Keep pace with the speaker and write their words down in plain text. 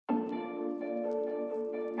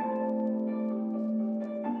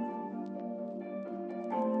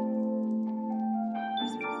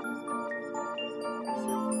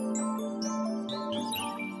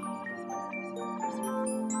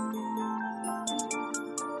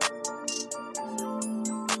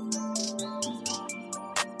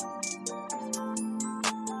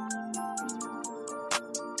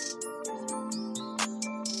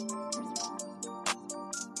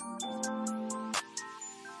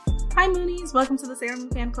Hi Moonies, welcome to the Sailor Moon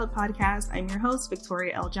Fan Club podcast. I'm your host,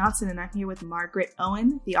 Victoria L. Johnson, and I'm here with Margaret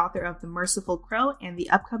Owen, the author of The Merciful Crow and the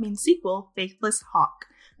upcoming sequel, Faithless Hawk.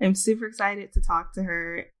 I'm super excited to talk to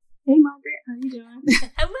her. Hey Margaret, how are you doing?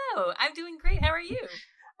 Hello, I'm doing great. How are you?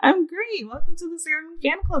 I'm great. Welcome to the Sailor Moon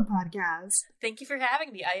Fan Club podcast. Thank you for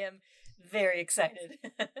having me. I am very excited.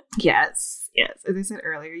 Yes. As I said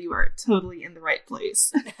earlier, you are totally in the right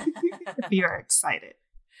place. If you are excited.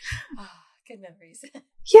 Oh, good memories.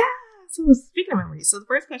 Yeah. So speaking of memories, so the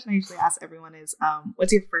first question I usually ask everyone is,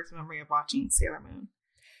 what's your first memory of watching Sailor Moon?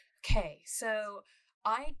 Okay, so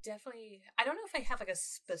I don't know if I have like a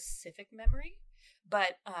specific memory,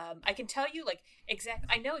 but I can tell you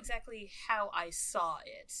I know exactly how I saw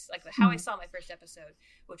it, like how I saw my first episode,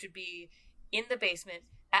 which would be in the basement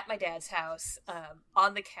at my dad's house,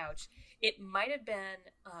 on the couch. It might have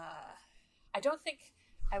been, I don't think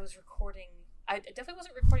I was recording, I definitely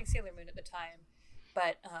wasn't recording Sailor Moon at the time,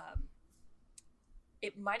 but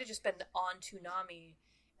it might have just been on Toonami,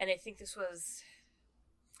 and I think this was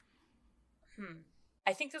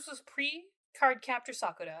pre-Card Captor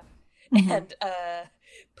Sakura, and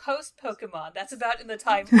post Pokemon. That's about in the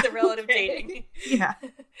time for the relative dating. Yeah.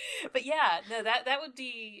 But yeah, no, that would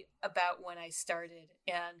be about when I started,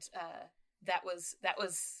 and that was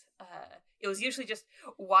it was usually just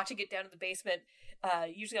watching it down in the basement,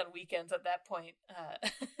 usually on weekends at that point.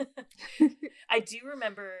 I do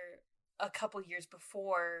remember a couple years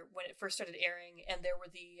before when it first started airing, and there were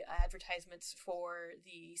the advertisements for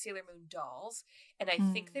the Sailor Moon dolls, and I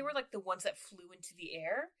think they were like the ones that flew into the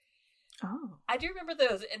air. Oh, I do remember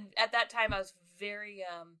those, and at that time I was very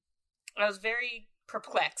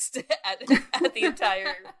perplexed at the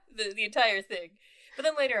entire thing. But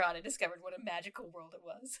then later on, I discovered what a magical world it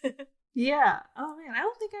was. yeah. Oh man, I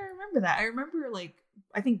don't think I remember that. I remember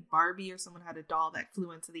I think Barbie or someone had a doll that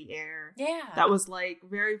flew into the air. Yeah, that was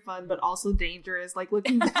very fun, but also dangerous.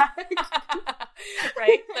 Looking back,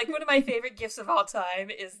 right? Like one of my favorite gifts of all time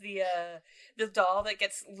is the doll that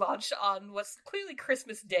gets launched on what's clearly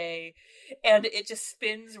Christmas Day, and it just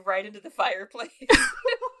spins right into the fireplace.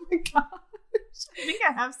 Oh my god. I think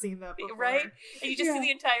I have seen that before. Right? And you just see the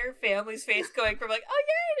entire family's face going from oh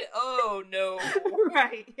yeah, oh no.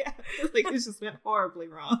 Right, yeah. It just went horribly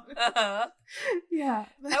wrong. Uh-huh. Yeah.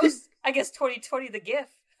 That was, I guess, 2020 the GIF.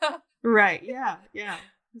 Right, yeah.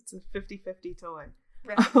 It's a 50-50 toy.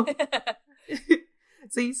 Right.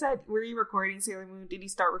 So you said, were you recording Sailor Moon? Did you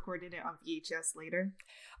start recording it on VHS later?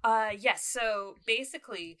 Yes. So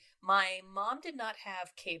basically, my mom did not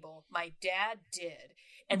have cable. My dad did.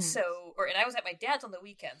 And and I was at my dad's on the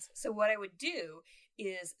weekends. So what I would do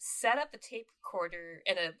is set up the tape recorder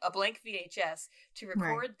and a blank VHS to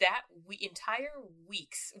record that entire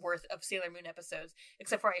week's worth of Sailor Moon episodes,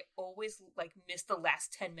 except for I always missed the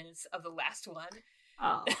last 10 minutes of the last one.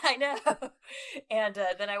 Oh. I know. And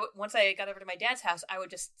then once I got over to my dad's house, I would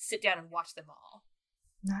just sit down and watch them all.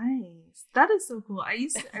 Nice. That is so cool. I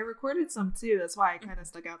recorded some too. That's why it kind of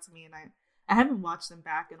stuck out to me, and I haven't watched them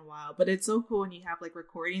back in a while, but it's so cool when you have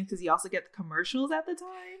recordings, because you also get the commercials at the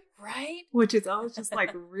time. Right? Which is always just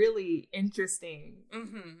really interesting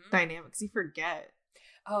dynamics. You forget.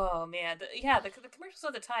 Oh man, the commercials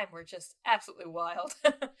at the time were just absolutely wild.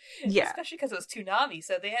 Yeah, especially because it was Toonami,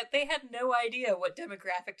 so they had no idea what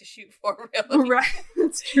demographic to shoot for. Really, right?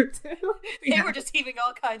 That's true too. They were just heaving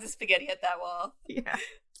all kinds of spaghetti at that wall. Yeah,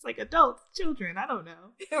 it's adults, children. I don't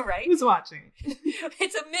know. Right? Who's watching?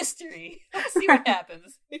 It's a mystery. Let's see what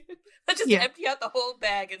happens. Let's just empty out the whole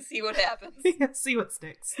bag and see what happens. Yeah, see what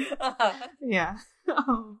sticks. Yeah.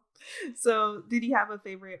 So, did you have a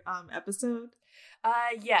favorite episode?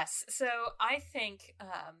 Yes. So I think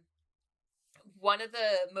one of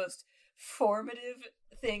the most formative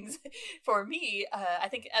things for me, I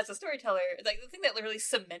think as a storyteller, the thing that really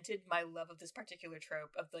cemented my love of this particular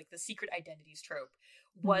trope of the secret identities trope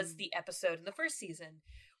was the episode in the first season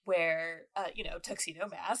where Tuxedo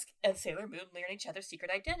Mask and Sailor Moon learn each other's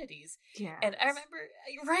secret identities. Yeah. And I remember,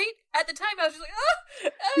 right at the time, I was just oh,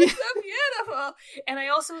 it's so beautiful. And I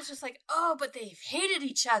also was just oh, but they've hated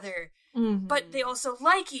each other, but they also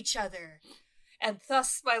like each other. And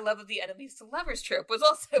thus my love of the enemies to lovers trope was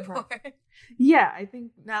also born. Yeah, I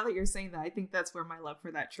think now that you're saying that, I think that's where my love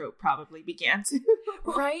for that trope probably began to.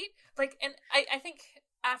 Right? And I think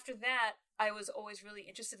after that, I was always really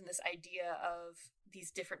interested in this idea of these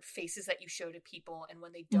different faces that you show to people, and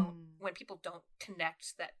when they don't, when people don't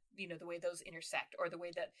connect that, the way those intersect, or the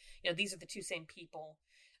way that, these are the two same people,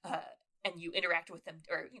 and you interact with them,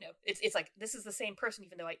 or, it's this is the same person,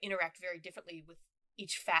 even though I interact very differently with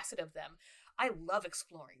each facet of them. I love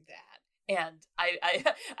exploring that. And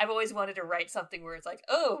I've always wanted to write something where it's like,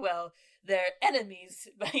 oh well, they're enemies,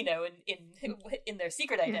 you know, in their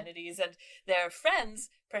secret identities, and they're friends,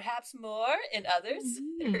 perhaps more in others,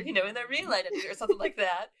 or, you know, in their real identity, or something like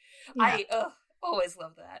that. Yeah. I always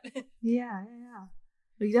love that. Yeah.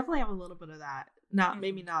 But you definitely have a little bit of that. Not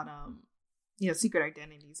maybe not you know, secret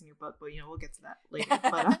identities in your book, but you know, we'll get to that later.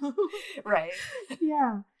 But right.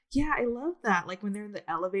 Yeah, I love that. Like when they're in the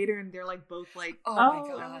elevator and they're like both like, oh my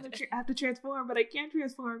God, I have to transform, but I can't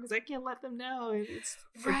transform because I can't let them know. It's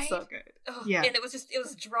so good. Oh, yeah, and it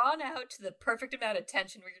was drawn out to the perfect amount of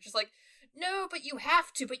tension where you're just like, no, but you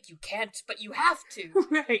have to, but you can't, but you have to.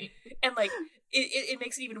 Right. And like, it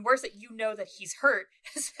makes it even worse that you know that he's hurt,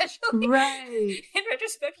 especially in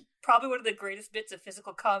retrospect. Probably one of the greatest bits of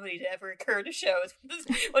physical comedy to ever occur in a show is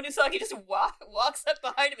when Usagi just walks up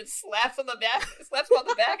behind him and slaps him on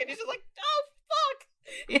the back, and he's just like, oh fuck,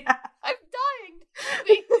 yeah, I'm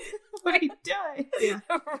dying. What he died. Yeah.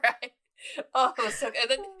 Right. Oh, it was so good.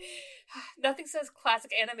 And then nothing says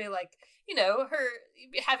classic anime like, you know, her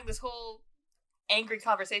having this whole angry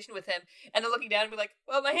conversation with him and then looking down and be like,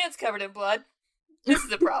 well, my hand's covered in blood. This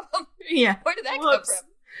is a problem. Yeah. Where did that come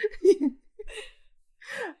from?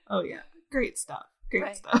 Oh yeah. Great stuff.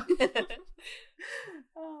 Great stuff.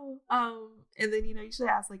 And then, you know, you should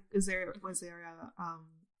ask, like, was there a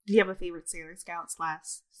do you have a favorite Sailor Scout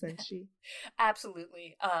 / Senshi?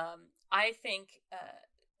 Absolutely. I think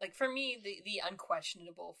like for me, the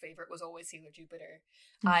unquestionable favorite was always Sailor Jupiter.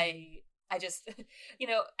 Mm-hmm. I just, you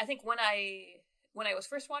know, I think when I was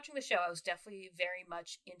first watching the show, I was definitely very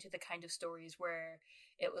much into the kind of stories where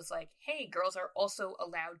it was like, hey, girls are also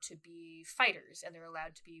allowed to be fighters, and they're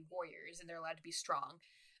allowed to be warriors, and they're allowed to be strong,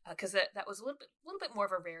 because that was a little bit more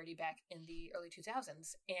of a rarity back in the early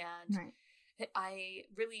 2000s, and right. I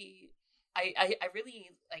really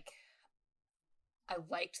like. I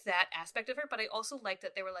liked that aspect of her, but I also liked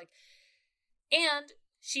that they were like, and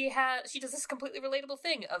she does this completely relatable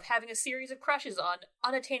thing of having a series of crushes on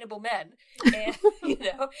unattainable men, and you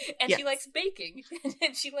know, and yes. She likes baking,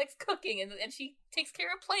 and she likes cooking, and she takes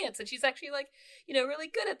care of plants, and she's actually like, you know, really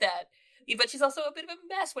good at that. But she's also a bit of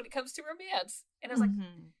a mess when it comes to romance. And I was like,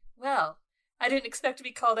 well, I didn't expect to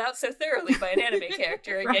be called out so thoroughly by an anime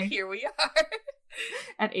character, and right. Yet here we are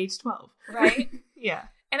at age 12, right? Yeah,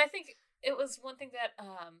 and I think it was one thing that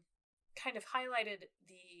kind of highlighted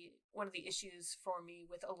one of the issues for me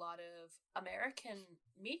with a lot of American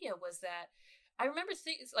media was that I remember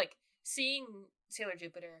things like seeing Sailor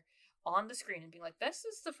Jupiter on the screen and being like, this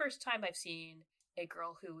is the first time I've seen a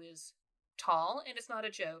girl who is tall and it's not a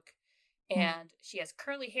joke, and she has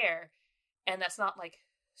curly hair, and that's not like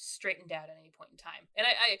straightened out at any point in time. And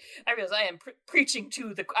I realize I am preaching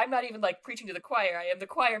to I'm not even like preaching to the choir. I am the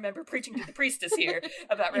choir member preaching to the priestess here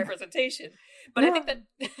about representation. But I think that,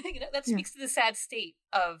 you know, that speaks to the sad state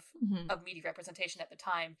of media representation at the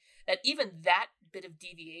time, that even that bit of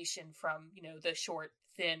deviation from, you know, the short,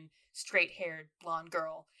 thin, straight-haired blonde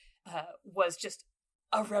girl was just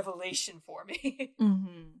a revelation for me.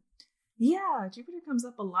 Yeah, Jupiter comes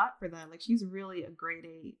up a lot for that. Like, she's really a great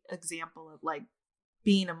example of like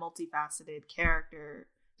being a multifaceted character,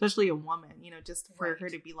 especially a woman, you know, just for her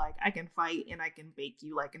to be like, I can fight and I can bake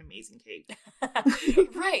you like an amazing cake.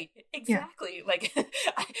 Right, exactly. Yeah. Like,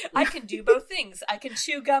 I can do both things. I can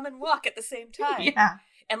chew gum and walk at the same time. Yeah.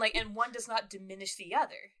 And one does not diminish the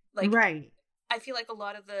other. Like, right. I feel like a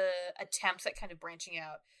lot of the attempts at kind of branching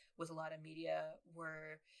out with a lot of media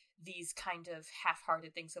were these kind of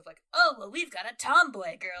half-hearted things of like, oh, well, we've got a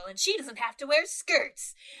tomboy girl and she doesn't have to wear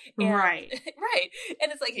skirts. And, right. Right.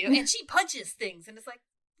 And it's like, you know, and she punches things, and it's like,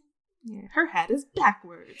 yeah, her head is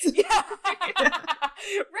backwards. Yeah.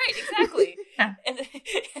 Right, exactly. Yeah. And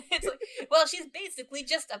it's like, well, she's basically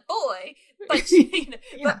just a boy, but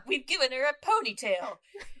but we've given her a ponytail.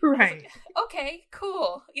 Right. Like, okay,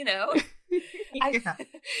 cool. You know,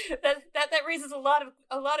 that raises a lot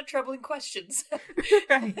of troubling questions.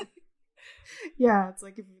 Right. Yeah, it's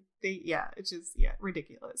like it's just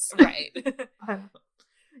ridiculous. Right.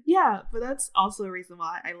 Yeah, but that's also a reason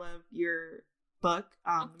why I love your book,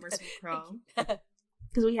 The Merciful Crow,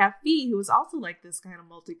 because we have Fee, who is also like this kind of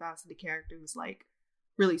multifaceted character who's like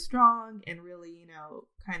really strong and really, you know,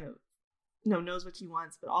 kind of, you know, knows what she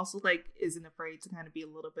wants, but also like isn't afraid to kind of be a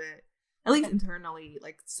little bit, at least internally,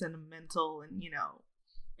 like sentimental, and, you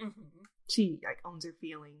know, she like owns her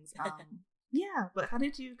feelings. Yeah, but how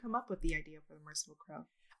did you come up with the idea for The Merciful Crow?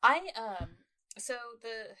 So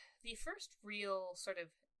the first real sort of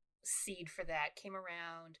seed for that came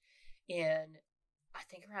around in, I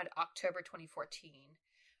think, around October 2014,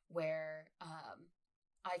 where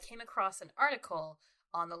I came across an article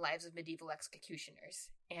on the lives of medieval executioners.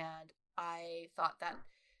 And I thought that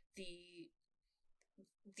the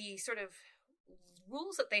sort of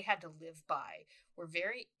rules that they had to live by were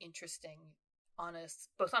very interesting on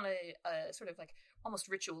both on a sort of like almost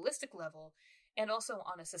ritualistic level and also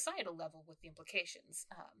on a societal level with the implications.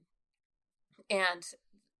 And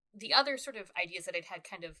the other sort of ideas that I'd had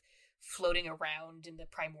kind of floating around in the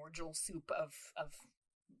primordial soup of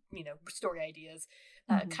story ideas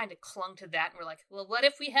kind of clung to that and were like, well, what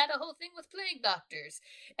if we had a whole thing with plague doctors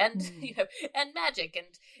and and magic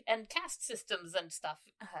and caste systems and stuff.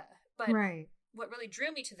 But right. What really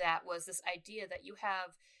drew me to that was this idea that you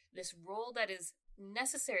have this role that is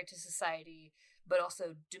necessary to society but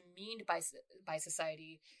also demeaned by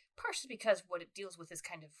society, partially because what it deals with is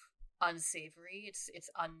kind of unsavory. It's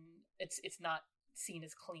not seen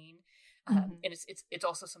as clean, and it's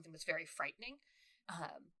also something that's very frightening.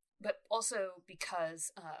 But also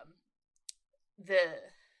because I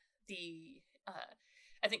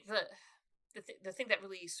think the thing that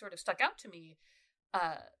really sort of stuck out to me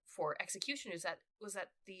for execution was that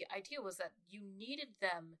the idea was that you needed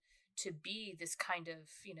them to be this kind of,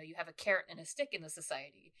 you have a carrot and a stick in the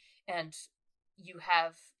society, and you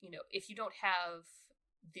have, if you don't have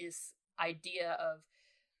this idea of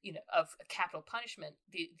a capital punishment,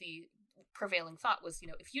 the prevailing thought was,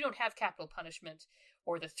 if you don't have capital punishment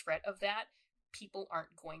or the threat of that, people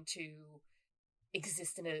aren't going to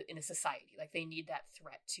exist in a society. Like, they need that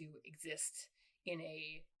threat to exist in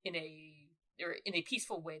a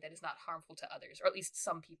peaceful way that is not harmful to others, or at least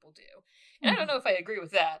some people do. And I don't know if I agree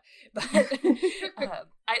with that, but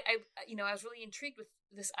I was really intrigued with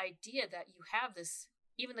this idea that you have this,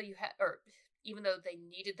 even though they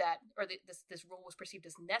needed that, or this rule was perceived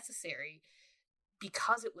as necessary,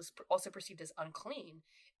 because it was also perceived as unclean,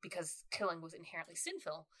 because killing was inherently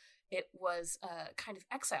sinful, it was kind of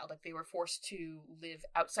exiled. Like, they were forced to live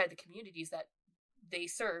outside the communities that they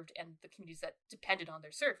served and the communities that depended on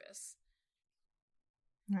their service.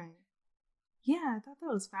 Right. Yeah, I thought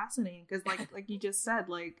that was fascinating because, like you just said,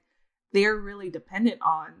 like, they're really dependent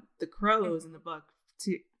on the crows in the book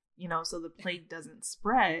to, so the plague doesn't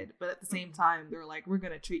spread. But at the same time, they're like, we're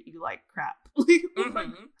gonna treat you like crap. Like,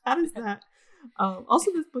 how does that?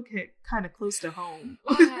 Also, this book hit kind of close to home.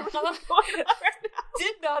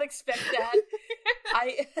 Did not expect that.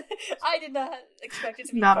 I did not expect it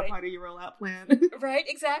to be not a part of your rollout plan. Right?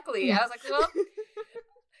 Exactly. Yeah. I was like, well,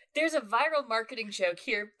 there's a viral marketing joke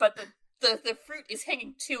here, but the fruit is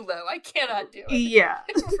hanging too low. I cannot do it. Yeah.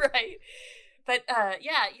 Right. But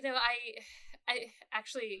yeah, I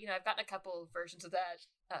actually, I've gotten a couple versions of that.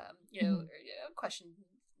 Question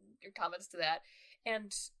or comments to that.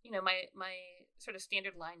 And, my sort of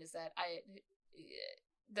standard line is that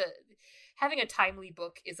having a timely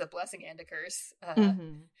book is a blessing and a curse.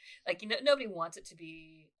 Like, nobody wants it to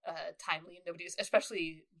be timely, and nobody,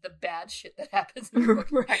 especially the bad shit that happens in the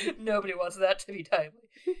book, right. Nobody wants that to be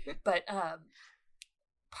timely. But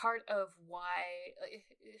part of why,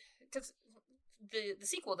 because the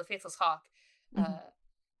sequel, The Faithless Hawk,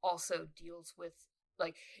 also deals with,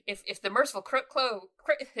 like, if the Merciful Crow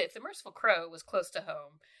was close to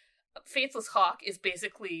home, Faithless Hawk is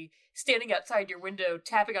basically standing outside your window,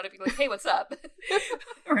 tapping on it, being like, "Hey, what's up?"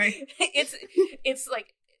 Right. It's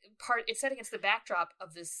like it's set against the backdrop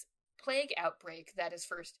of this plague outbreak that is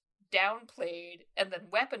first downplayed and then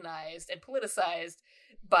weaponized and politicized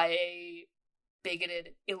by a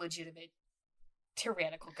bigoted, illegitimate,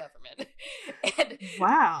 tyrannical government. And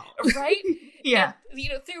wow, right? Yeah.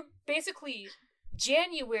 And, through basically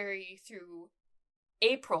January through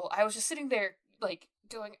April, I was just sitting there like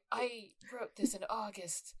going, I wrote this in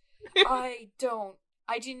August. Did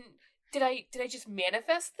I just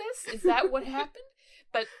manifest this? Is that what happened?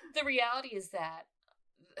 But the reality is that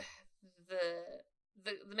the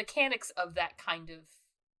mechanics of that kind of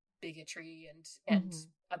bigotry and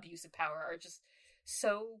abuse of power are just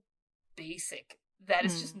so basic that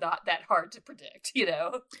it's just not that hard to predict,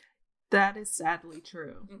 That is sadly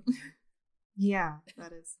true. Yeah,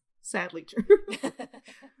 that is sadly true.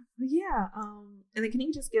 Yeah. And then can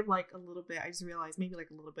you just give like a little bit, I just realized maybe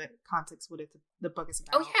like a little bit context what the book is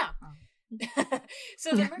about. Oh yeah.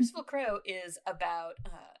 So The Merciful Crow is about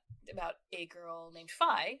a girl named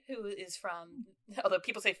Fi, who is from, although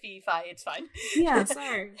people say Fi, it's fine. Yeah,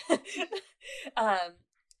 sorry.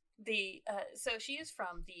 So she is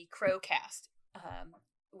from the Crow caste,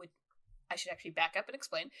 which I should actually back up and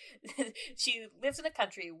explain. She lives in a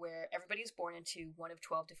country where everybody is born into one of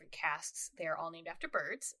 12 different castes. They're all named after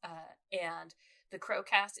birds, and the Crow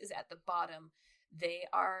caste is at the bottom. They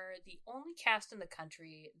are the only caste in the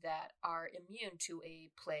country that are immune to a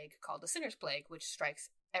plague called the Sinner's Plague, which strikes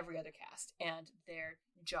every other caste, and their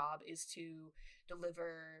job is to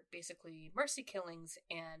deliver basically mercy killings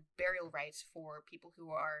and burial rites for people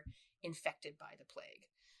who are infected by the plague,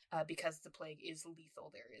 because the plague is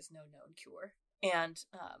lethal. There is no known cure, and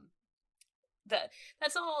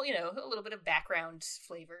that's all, a little bit of background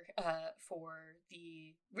flavor for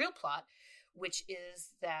the real plot, which is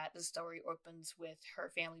that the story opens with her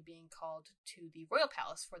family being called to the royal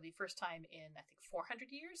palace for the first time in, I think,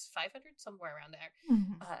 400 years, 500, somewhere around there.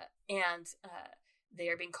 Mm-hmm. And they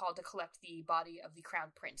are being called to collect the body of the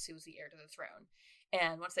crown prince, who is the heir to the throne.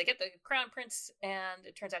 And once they get the crown prince, and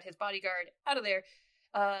it turns out his bodyguard out of there,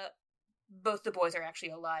 both the boys are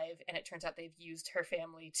actually alive, and it turns out they've used her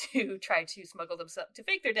family to try to smuggle themselves, to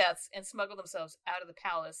fake their deaths and smuggle themselves out of the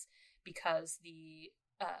palace, because the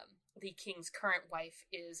king's current wife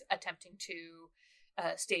is attempting to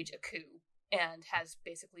stage a coup and has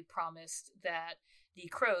basically promised that the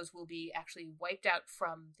crows will be actually wiped out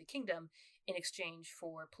from the kingdom in exchange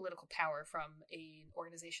for political power from an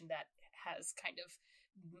organization that has kind of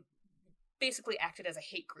basically acted as a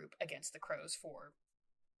hate group against the crows for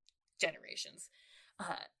generations.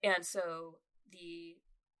 And so the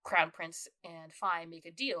crown prince and Fi make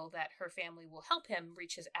a deal that her family will help him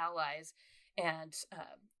reach his allies and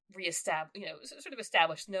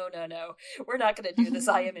establish, no, we're not going to do this.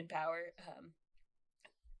 I am in power.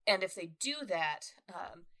 And if they do that,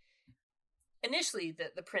 initially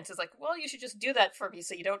the prince is like, well, you should just do that for me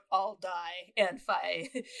so you don't all die. And Fi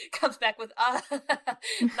comes back with,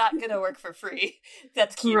 not going to work for free.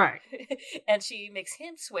 That's cute. Right. And she makes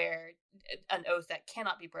him swear an oath that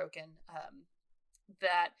cannot be broken,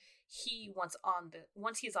 that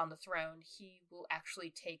once he's on the throne, he will actually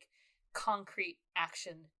take concrete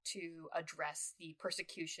action to address the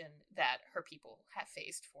persecution that her people have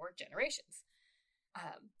faced for generations.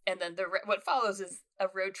 And then what follows is a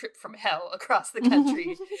road trip from hell across the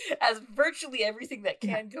country, as virtually everything that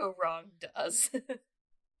can go wrong does.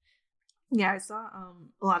 Yeah, I saw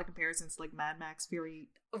a lot of comparisons to like Mad Max Fury.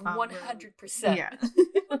 100%. Yeah.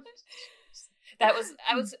 I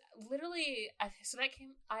was literally, I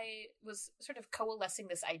was sort of coalescing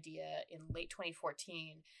this idea in late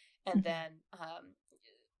 2014, and then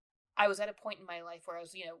I was at a point in my life where I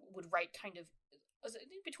was, would write kind of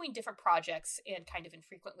between different projects and kind of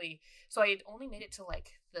infrequently. So I had only made it to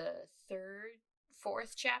like the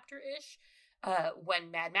fourth chapter-ish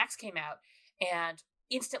when Mad Max came out. And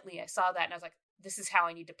instantly I saw that and I was like, this is how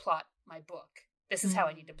I need to plot my book. This is how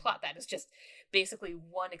I need to plot that. It's just basically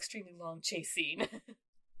one extremely long chase scene.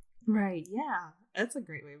 Right, yeah. That's a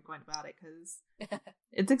great way of going about it, because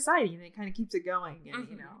it's exciting and it kind of keeps it going and,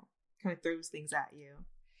 kind of throws things at you.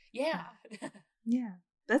 Yeah. Yeah.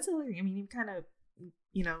 That's hilarious. I mean, you kind of,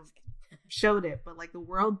 showed it, but like the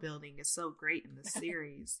world building is so great in this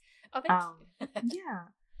series. Oh, thanks. Yeah.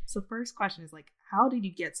 So first question is like, how did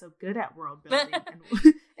you get so good at world building?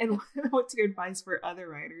 and what's your advice for other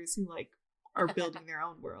writers who like are building their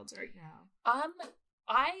own worlds right now?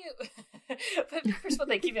 First of all,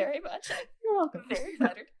 thank you very much. You're welcome. Very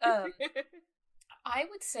flattered. I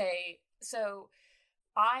would say, so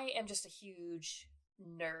I am just a huge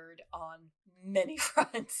nerd on many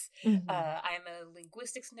fronts. Mm-hmm. I am a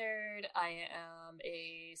linguistics nerd. I am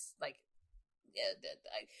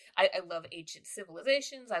I love ancient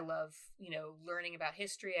civilizations. I love, learning about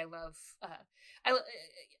history. I love,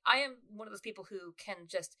 I am one of those people who can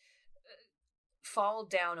just fall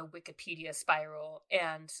down a Wikipedia spiral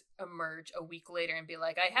and emerge a week later and be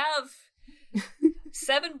like, I have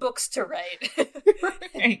 7 books to write.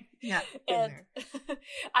 Right. Yeah. And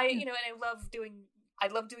I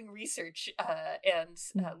love doing research and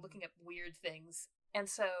looking at weird things. And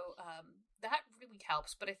so that really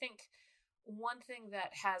helps. But I think one thing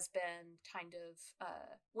that has been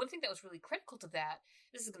one thing that was really critical to that,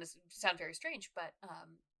 this is going to sound very strange, but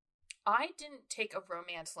I didn't take a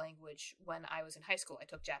romance language when I was in high school. I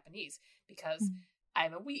took Japanese because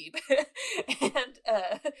I'm a weeb. And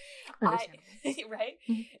right?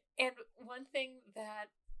 And one thing that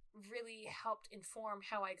really helped inform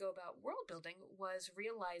how I go about world building was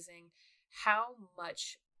realizing how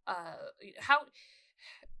much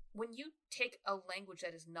when you take a language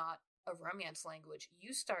that is not a romance language,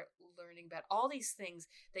 you start learning about all these things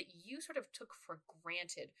that you sort of took for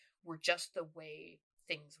granted were just the way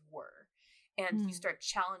things were. And you start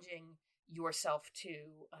challenging yourself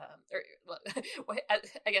to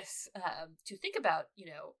to think about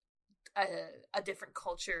a different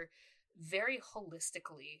culture very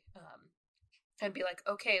holistically, and be like,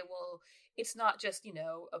 okay, well, it's not just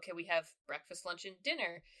okay, we have breakfast, lunch, and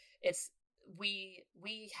dinner. It's we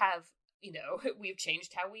have we've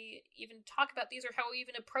changed how we even talk about these or how we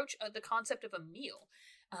even approach the concept of a meal.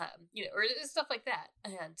 or stuff like that.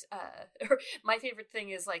 And or my favorite thing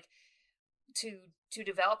is like to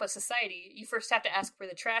develop a society, you first have to ask where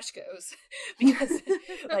the trash goes, because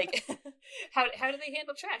like how do they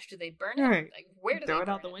handle trash? Do they burn it? Right. Like where do throw they it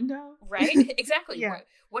out the window? Right? Exactly. Yeah.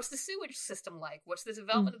 What's the sewage system like? What's the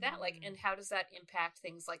development of that like? And how does that impact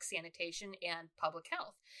things like sanitation and public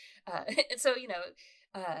health? And so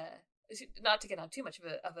not to get on too much of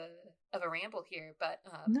a ramble here, but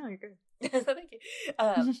no, you're good. thank you.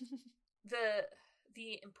 I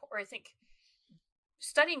think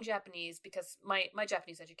studying Japanese, because my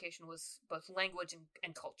Japanese education was both language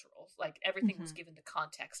and cultural. Like everything was given the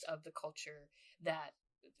context of the culture that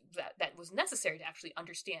was necessary to actually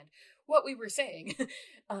understand what we were saying.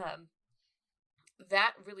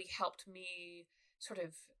 That really helped me sort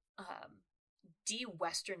of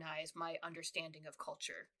de-Westernize my understanding of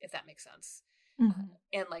culture, if that makes sense.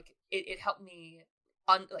 And like it helped me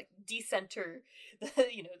decenter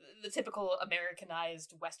the typical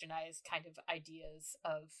Americanized, Westernized kind of ideas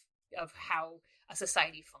of how a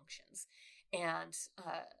society functions, and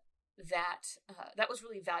that was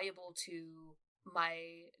really valuable to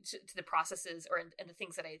the processes and the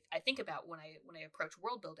things that I think about when I approach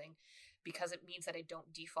world building, because it means that I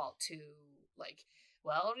don't default to like,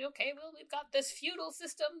 well, okay, well, we've got this feudal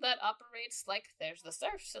system that operates like there's the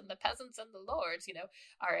serfs and the peasants and the lords,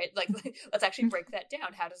 all right, like let's actually break that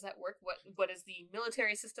down. How does that work? What is the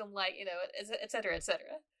military system like, et cetera, et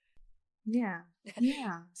cetera. Yeah.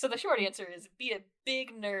 So the short answer is be a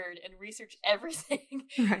big nerd and research everything.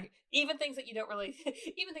 Right. even things you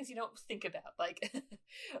don't think about, like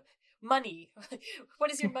money.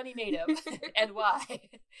 What is your money made of and why?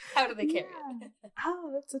 How do they carry it?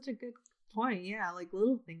 Oh, that's such a good point. Yeah, like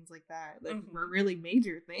little things like that were really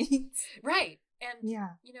major things. Right. And yeah,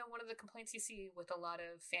 one of the complaints you see with a lot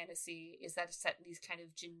of fantasy is that it's set in these kind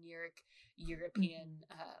of generic European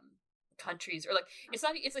countries, or like it's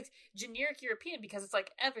like generic European because it's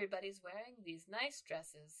like everybody's wearing these nice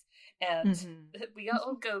dresses and we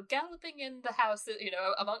all go galloping in the house,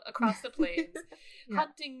 across the plains,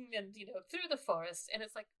 hunting and through the forest, and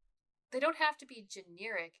it's like they don't have to be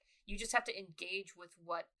generic. You just have to engage with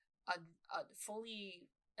what a fully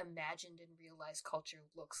imagined and realized culture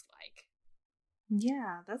looks like.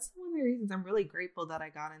 Yeah, that's one of the reasons I'm really grateful that I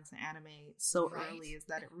got into anime so early, is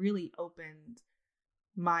that it really opened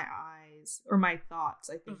my eyes, or my thoughts,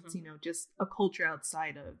 I think, just a culture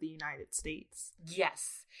outside of the United States.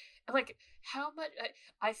 Yes. Like, how much,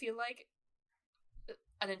 I feel like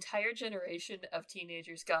an entire generation of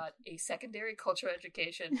teenagers got a secondary cultural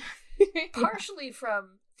education, partially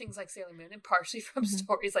from things like Sailor Moon and partially from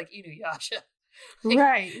stories like Inuyasha. Like,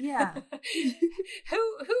 right, yeah.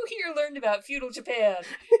 Who here learned about feudal Japan?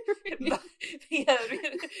 Miko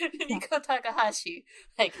Takahashi.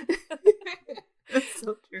 Like, that's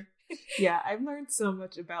so true. Yeah, I've learned so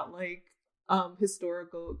much about like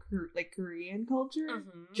historical Korean culture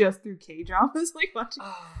just through K-dramas, like watching.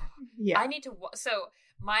 I need to. So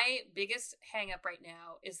my biggest hang up right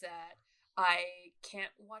now is that I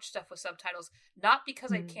can't watch stuff with subtitles, not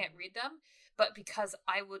because I can't read them, but because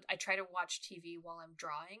I try to watch TV while I'm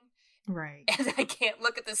drawing. Right. And I can't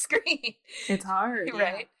look at the screen. It's hard.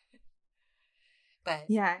 Right. But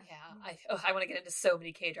yeah, I want to get into so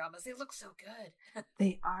many K-dramas. They look so good.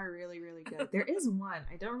 They are really, really good. There is one,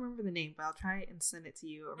 I don't remember the name, but I'll try and send it to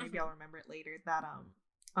you, or maybe I'll remember it later, that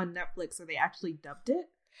on Netflix, so they actually dubbed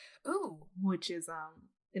it. Ooh. Which is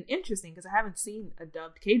an interesting, because I haven't seen a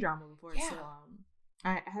dubbed K-drama before, so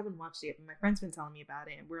I haven't watched it, but my friend's been telling me about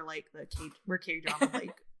it, and we're like we're K-drama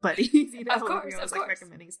like buddies, Of course, I was like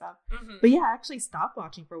recommending stuff. Mm-hmm. But yeah, I actually stopped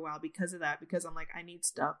watching for a while because of that, because I'm like, I need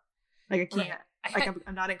stuff. Like I can't, like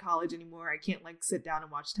I'm not in college anymore. I can't like sit down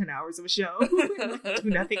and watch 10 hours of a show and like, do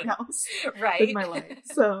nothing else with my life.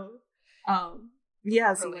 So,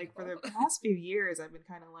 so like for the past few years, I've been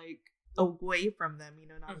kind of like away from them,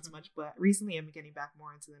 not as much. But recently, I'm getting back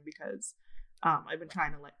more into them because I've been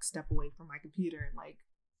trying to like step away from my computer and like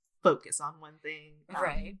focus on one thing.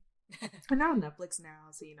 Right. And now on Netflix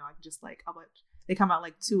now, so I can just like I'll watch. They come out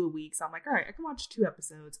like 2 a week, so I'm like, all right, I can watch 2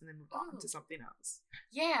 episodes and then move on to something else.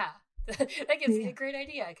 Yeah. That gives me a great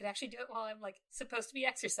idea. I could actually do it while I'm like supposed to be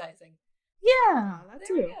exercising. Yeah, that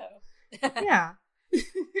there too. We go. Yeah.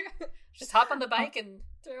 Just hop on the bike and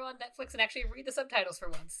throw on Netflix and actually read the subtitles for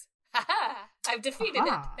once. Ha! I've defeated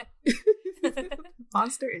it.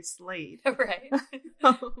 Monster is slayed. Right.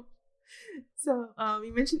 So,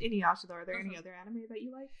 you mentioned Inuyasha, though. Are there any other anime that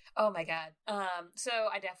you like? Oh my god. So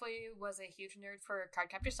I definitely was a huge nerd for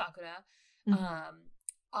Cardcaptor Sakura.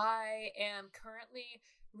 I am currently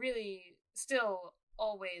really still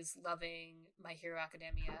always loving My Hero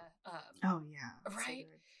Academia. Oh yeah, right.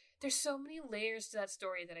 So there's so many layers to that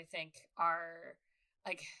story that I think are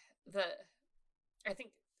like I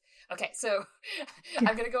think. Okay, so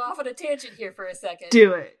I'm going to go off on a tangent here for a second.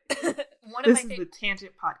 Do it. This is the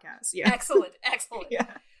tangent podcast. Yeah. Excellent. Yeah.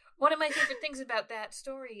 One of my favorite things about that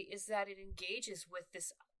story is that it engages with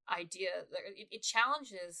this idea. It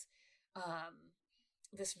challenges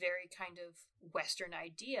this very kind of Western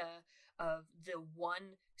idea of the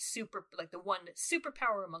one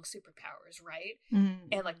superpower among superpowers, right? Mm-hmm.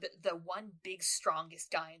 And like the one big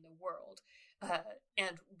strongest guy in the world.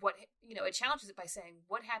 And what, it challenges it by saying,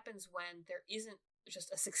 what happens when there isn't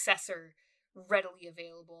just a successor readily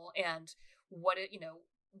available, and what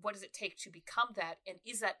does it take to become that, and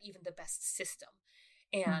is that even the best system?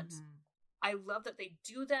 And I love that they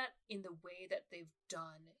do that in the way that they've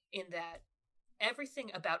done, in that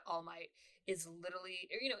everything about All Might is literally,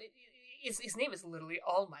 his name is literally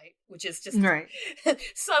All Might, which is just right.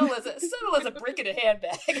 subtle as a brick in a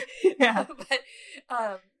handbag. Yeah. But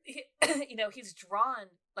he's drawn,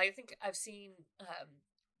 like, I think I've seen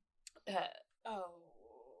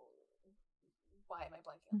why am I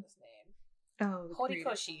blanking on this name? Oh,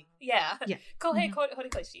 Horikoshi. Yeah. Kohei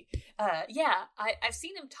Horikoshi. I've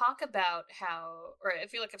seen him talk about how, or I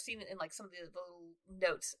feel like I've seen it in like some of the little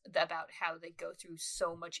notes about how they go through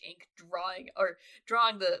so much ink drawing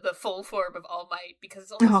the full form of All Might, because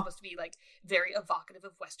it's almost supposed to be like very evocative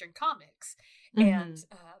of Western comics. And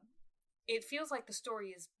it feels like the story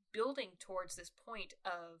is building towards this point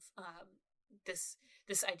of this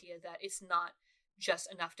idea that it's not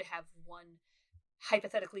just enough to have one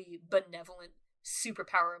hypothetically benevolent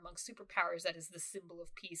superpower among superpowers that is the symbol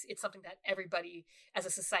of peace. It's something that everybody as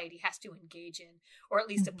a society has to engage in, or at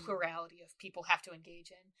least a plurality of people have to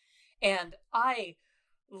engage in. And I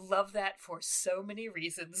love that for so many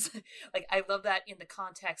reasons. Like, I love that in the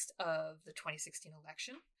context of the 2016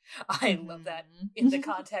 election. I love that in the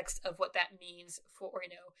context of what that means for,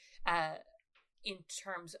 in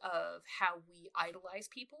terms of how we idolize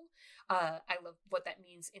people. I love what that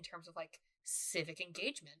means in terms of like civic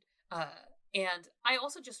engagement. And I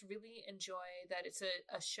also just really enjoy that it's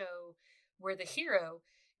a show where the hero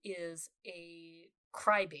is a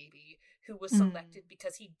crybaby who was selected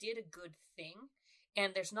because he did a good thing.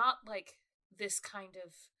 And there's not like this kind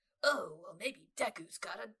of, oh, well, maybe Deku's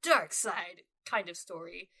got a dark side kind of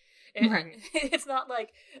story. Right. It's not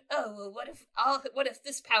like, oh, well, what if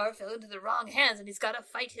this power fell into the wrong hands and he's got to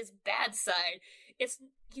fight his bad side?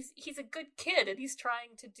 He's a good kid, and he's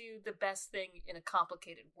trying to do the best thing in a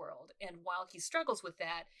complicated world. And while he struggles with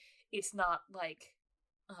that, it's not like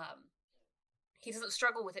he doesn't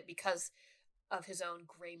struggle with it because of his own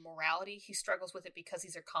gray morality. He struggles with it because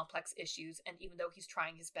these are complex issues, and even though he's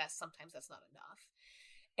trying his best, sometimes that's not enough.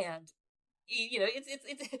 And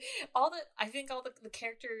it's all I think all the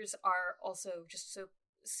characters are also just so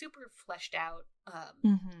super fleshed out,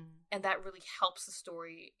 and that really helps the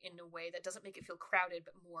story in a way that doesn't make it feel crowded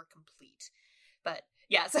but more complete. But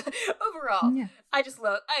yeah, so overall, I just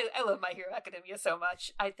love I love My Hero Academia so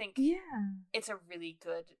much. I think it's a really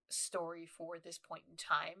good story for this point in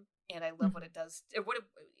time, and I love what it does.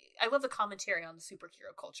 I love the commentary on the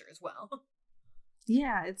superhero culture as well.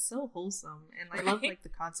 Yeah, it's so wholesome, and I love like the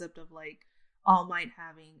concept of like All Might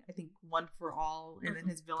having, I think, one for all, and then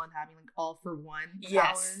his villain having like all for one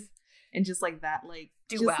power, and just like that, like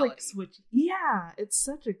duality, just like switch. Yeah, it's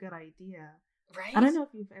such a good idea, right? I don't know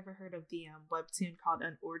if you've ever heard of the webtoon called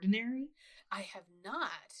Unordinary. I have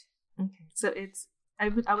not. Okay, so I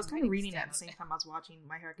was kind of reading it at the same time I was watching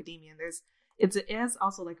My Hero Academia, and it has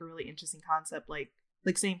also like a really interesting concept, like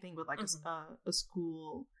same thing with like a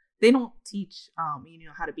school. They don't teach,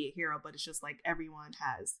 how to be a hero, but it's just like everyone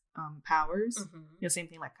has powers. Same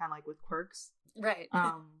thing, like kind of like with quirks, right?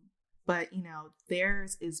 But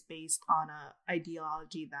theirs is based on a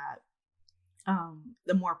ideology that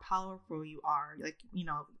the more powerful you are, like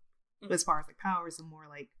as far as like powers, the more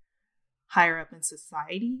like higher up in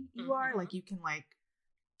society you are. Like you can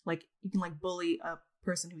bully a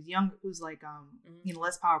person who's like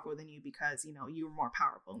less powerful than you because you're more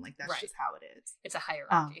powerful, and like that's just how it is. It's a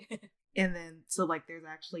hierarchy. And then so like there's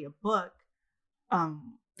actually a book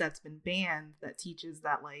that's been banned that teaches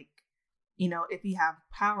that like if you have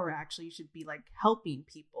power, actually you should be like helping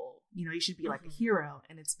people, you should be like a hero.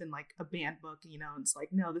 And it's been like a banned book, and it's like,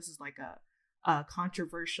 no, this is like a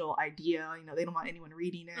controversial idea, they don't want anyone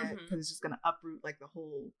reading it because it's just going to uproot like the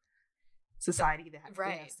whole society that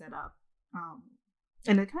they have set up.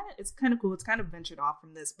 And it's kind of cool. It's kind of ventured off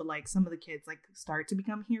from this, but like some of the kids like start to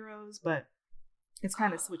become heroes, but it's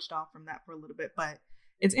kind of switched off from that for a little bit. But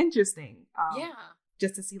it's interesting.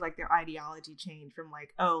 just to see like their ideology change from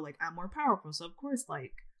like, oh, like I'm more powerful, so of course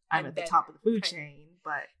like I'm at the better. top of the food Right. chain,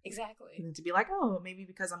 but Exactly. and then to be like, oh, maybe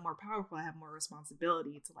because I'm more powerful, I have more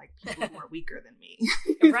responsibility to like people who are weaker than me.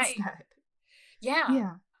 Right. Instead. Yeah.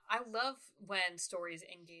 Yeah. I love when stories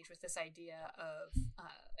engage with this idea of,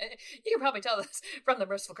 you can probably tell this from The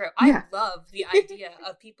Merciful Crow. I love the idea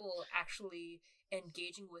of people actually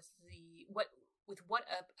engaging with what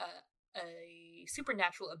a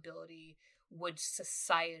supernatural ability would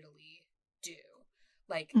societally do.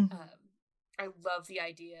 Like, I love the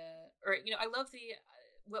idea, or, you know, I love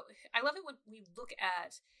I love it when we look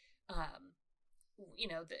at, you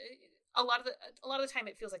know, a lot of the time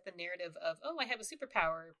it feels like the narrative of, oh, I have a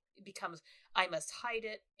superpower, it becomes I must hide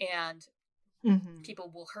it, and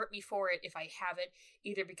people will hurt me for it if I have it,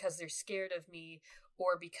 either because they're scared of me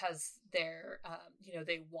or because they're you know,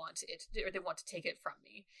 they want it, or they want to take it from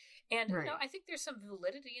me. And you know, I think there's some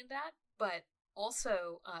validity in that, but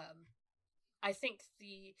also I think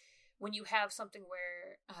when you have something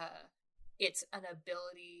where it's an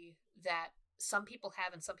ability that some people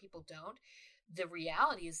have and some people don't, the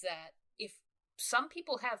reality is that if some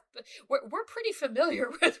people have, we're pretty familiar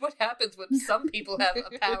with what happens when some people have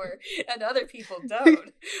a power and other people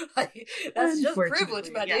don't. Like, that's just privilege,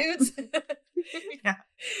 my dudes. Yeah.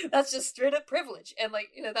 That's just straight up privilege. And like,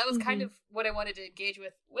 you know, that was kind of what I wanted to engage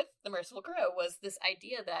with The Merciful Crow, was this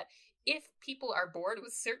idea that if people are bored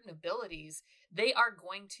with certain abilities, they are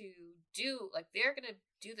going to they're going to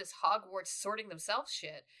do this Hogwarts sorting themselves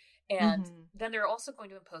shit. And then they're also going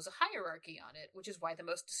to impose a hierarchy on it, which is why the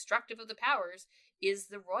most destructive of the powers is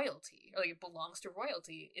the royalty, or like it belongs to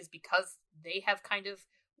royalty, is because they have kind of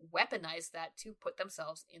weaponized that to put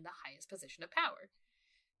themselves in the highest position of power.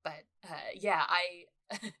 But yeah,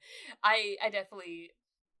 I definitely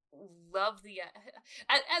love the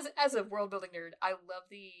as a world building nerd, I love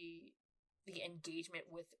the engagement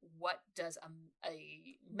with what does a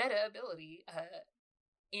meta ability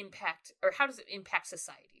impact, or how does it impact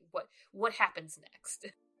society? What happens next?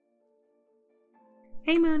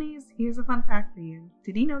 Hey Moonies, here's a fun fact for you.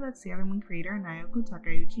 Did you know that Sailor Moon creator Naoko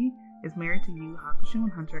Takeuchi is married to Yu Hakusho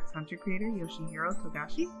and Hunter x Hunter creator Yoshihiro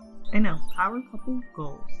Togashi? I know, power couple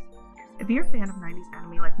goals. If you're a fan of 90s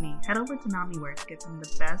anime like me, head over to Namiwear to get some of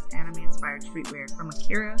the best anime-inspired streetwear from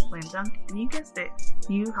Akira, Slam Dunk, and you guessed it,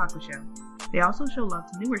 Yu Hakusho. They also show love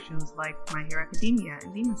to newer shows like My Hero Academia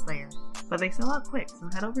and Demon Slayer, but they sell out quick, so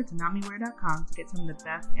head over to namiwear.com to get some of the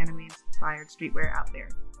best anime-inspired streetwear out there.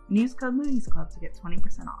 And use code Moonies Club to get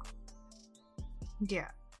 20% off.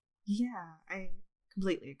 Yeah, I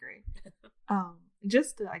completely agree.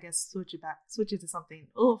 Just to, I guess, switch it to something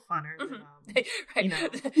a little funner than, right. You know.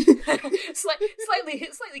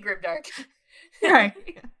 slightly grimdark. Right.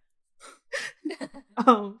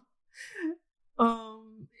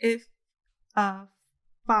 If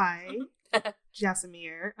Fi,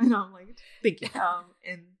 Jasamir, and I'm like thinking,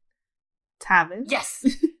 and Tavin. Yes.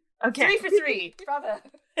 Okay. 3 for 3. Bravo.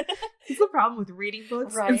 It's the problem with reading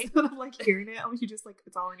books, right? Instead of like hearing it, you just like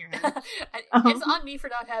it's all in your head. It's on me for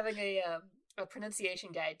not having a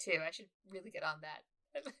pronunciation guide too. I should really get on that.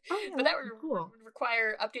 But that would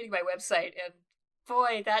require updating my website, and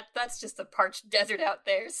boy, that's just a parched desert out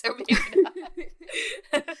there. So maybe not.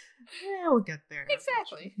 Yeah, we'll get there.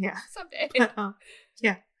 Exactly. Yeah, someday. But,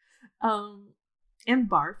 yeah. And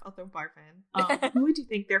Barf, I'll throw Barf in. Who would you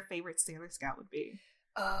think their favorite Sailor Scout would be?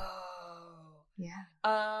 Oh. Yeah.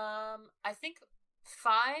 I think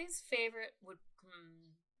Fi's favorite would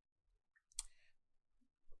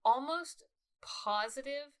almost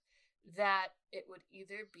positive that it would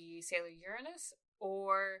either be Sailor Uranus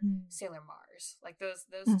or Sailor Mars. Like those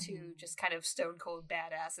two just kind of stone cold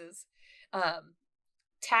badasses.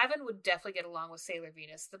 Tavin would definitely get along with Sailor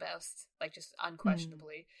Venus the best, like just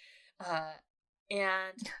unquestionably.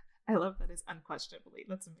 And I love that it's unquestionably.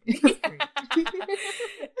 That's amazing. That's great.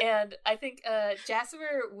 And I think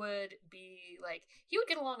Jassimer would be like, he would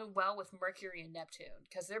get along well with Mercury and Neptune,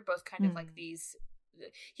 because they're both kind of like these.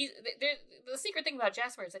 The secret thing about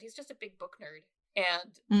Jassimer is that he's just a big book nerd,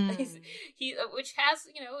 and he which has,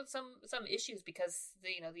 you know, some issues, because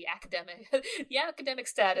the academic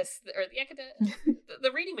status, or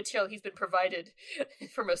the reading material he's been provided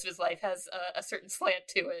for most of his life has a certain slant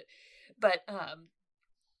to it, but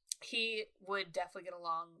he would definitely get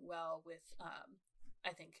along well with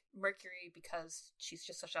I think Mercury, because she's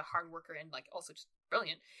just such a hard worker and like also just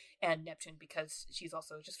brilliant, and Neptune because she's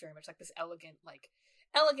also just very much like this elegant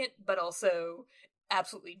but also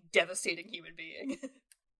absolutely devastating human being.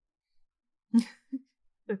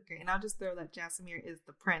 Okay, and I'll just throw that Jasamir is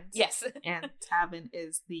the prince. Yes. And Tavin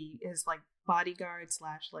is his like bodyguard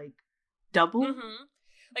 / like double.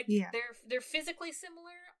 Like Yeah. they're physically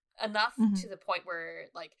similar enough to the point where,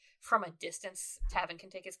 like, from a distance, Tavin can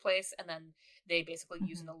take his place, and then they basically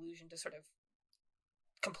use an illusion to sort of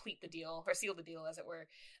complete the deal, or seal the deal, as it were,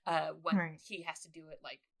 when he has to do it,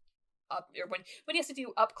 like, up, or when he has to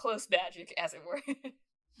do up close magic, as it were.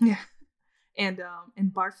 Yeah. And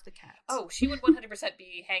Barf the cat. Oh, she would 100%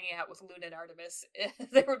 be hanging out with Luna and Artemis.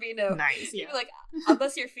 There would be no nice. She'd Yeah. be like,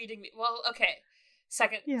 unless you're feeding me. Well, okay.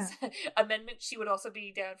 Second Yeah. amendment, she would also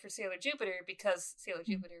be down for Sailor Jupiter, because Sailor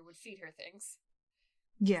Jupiter would feed her things.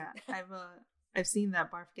 Yeah, I've seen that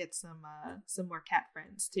Barf gets some more cat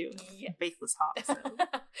friends too. Yes. Faithless Hawk. So.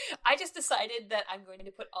 I just decided that I'm going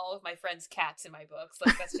to put all of my friends' cats in my books.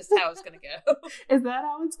 Like, that's just how it's going to go. Is that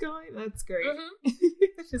how it's going? That's great.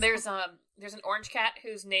 There's an orange cat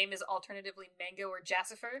whose name is alternatively Mango or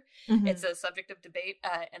Jassifer. It's a subject of debate,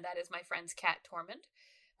 and that is my friend's cat Tormund.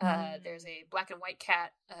 There's a black and white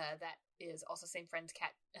cat that is also same friend's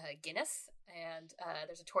cat Guinness, and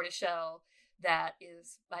there's a tortoiseshell that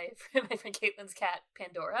is my friend Caitlin's cat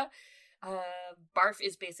Pandora. Barf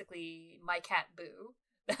is basically my cat Boo.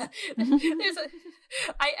 There's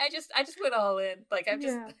I just went all in. Like, I'm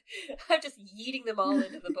just yeeting them all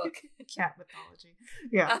into the book. Cat mythology.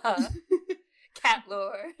 Yeah. Cat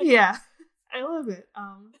lore. Yeah. I love it.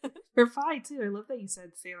 For Fi too, I love that you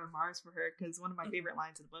said Sailor Mars for her, because one of my favorite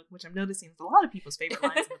lines in the book, which I'm noticing is a lot of people's favorite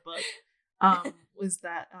lines in the book, was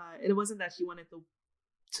that it wasn't that she wanted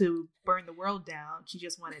to burn the world down. She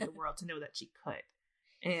just wanted the world to know that she could.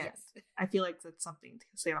 And I feel like that's something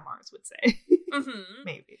Sailor Mars would say.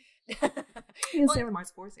 Maybe. Sailor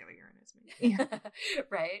Mars for Sailor Uranus. Maybe. Yeah.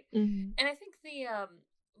 Right. And I think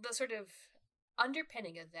the sort of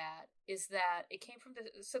underpinning of that is that it came from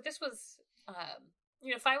so this was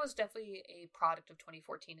Fi was definitely a product of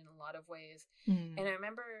 2014 in a lot of ways. And I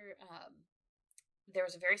remember there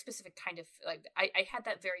was a very specific kind of, like, I had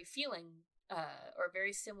that very feeling or a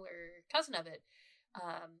very similar cousin of it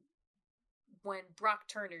when Brock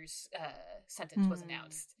Turner's sentence was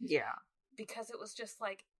announced. Yeah. Because it was just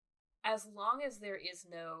like, as long as there is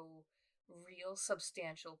no real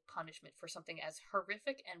substantial punishment for something as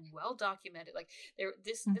horrific and well documented, like,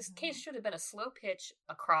 this case should have been a slow pitch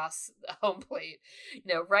across the home plate,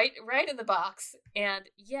 right in the box, and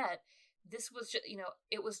yet this was just,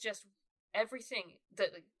 it was just everything, the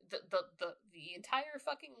entire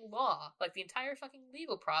fucking law, like the entire fucking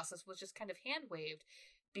legal process was just kind of hand waved,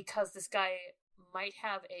 because this guy might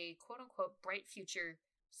have a quote unquote bright future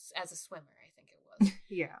as a swimmer, I think it was.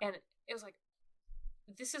 Yeah. And it was like,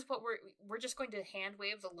 this is what we're just going to hand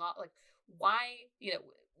wave the law. Like, why,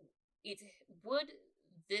 would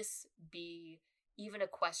this be even a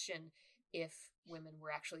question if women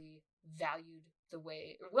were actually valued the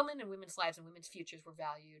way, or women and women's lives and women's futures were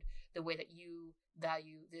valued the way that you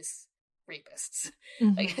value this rapists?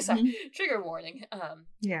 Like, sorry, trigger warning.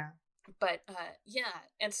 Yeah. But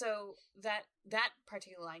and so that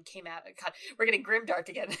particular line came out. God, we're getting grimdark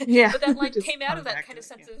again. Yeah. But that line came out of that kind of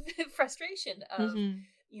sense of frustration of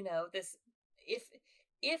this,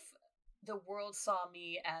 if the world saw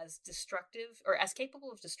me as destructive or as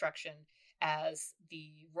capable of destruction as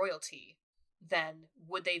the royalty, then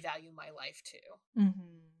would they value my life too?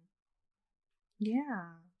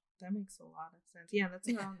 Yeah, that makes a lot of sense. Yeah, that's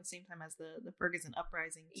around the same time as the Ferguson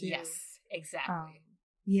uprising too. Yes, exactly.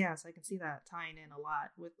 Yes, I can see that tying in a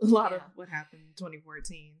lot with a lot of what happened in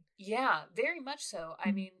 2014. Yeah, very much so.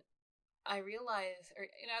 I mean, I realized, or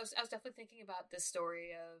I was definitely thinking about this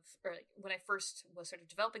story of, or like, when I first was sort of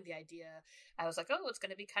developing the idea, I was like, oh, it's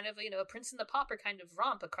going to be kind of a Prince and the Pauper kind of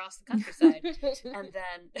romp across the countryside. And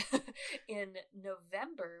then in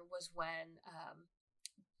November was when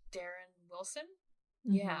Darren Wilson,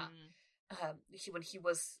 when he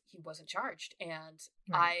wasn't charged, and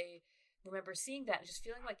I remember seeing that and just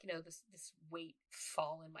feeling like, this weight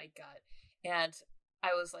fall in my gut. And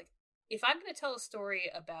I was like, if I'm going to tell a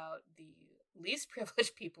story about the least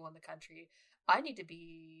privileged people in the country, I need to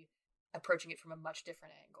be approaching it from a much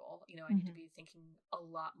different angle. I need to be thinking a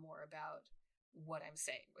lot more about what I'm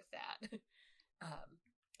saying with that.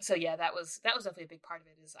 So yeah, that was definitely a big part of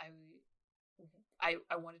it, is I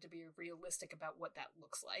wanted to be realistic about what that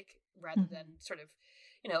looks like, rather than sort of,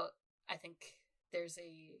 I think there's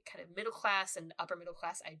a kind of middle class and upper middle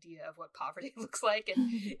class idea of what poverty looks like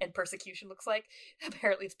and persecution looks like.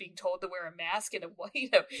 Apparently, it's being told to wear a mask in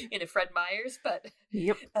a Fred Meyers, but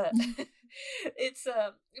it's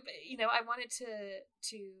I wanted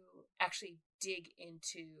to actually dig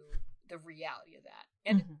into the reality of that,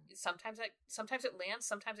 and sometimes it lands,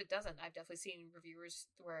 sometimes it doesn't. I've definitely seen reviewers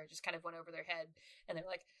where it just kind of went over their head, and they're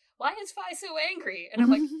like, "Why is Vi so angry?" And I'm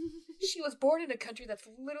like, "She was born in a country that's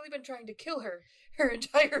literally been trying to kill her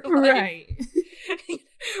entire life. Right.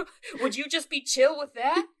 Would you just be chill with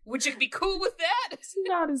that? Would you be cool with that?" It's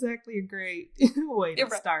not exactly a great way to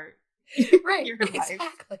start. Right. Your life.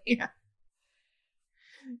 Exactly. Yeah.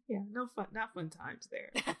 Yeah. Not fun times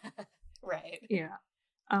there. Right. Yeah.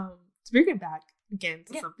 So we're getting back again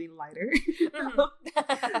to something lighter.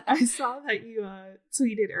 I saw that you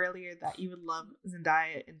tweeted earlier that you would love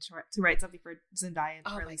Zendaya and to write something for Zendaya and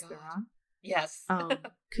Charlize Theron. Yes.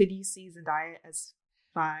 Could you see Zendaya as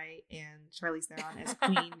Vi and Charlize Theron as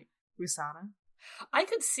Queen Rusana? I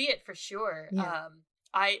could see it for sure. Yeah.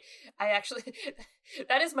 I actually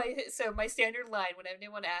that is my standard line when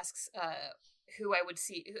anyone asks who I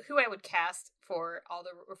would cast for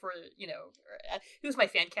who's my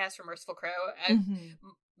fan cast for Merciful Crow.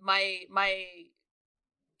 My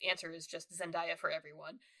answer is just Zendaya for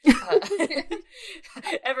everyone.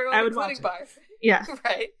 Everyone, I would including watch it. Barf. Yeah.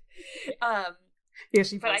 Right. Yeah,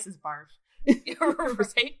 she voices Barf.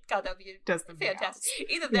 Right? God, that'd be fantastic.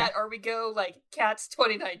 Either that or we go like Cats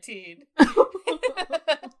 2019.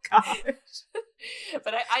 Gosh.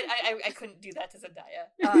 But I couldn't do that to Zendaya.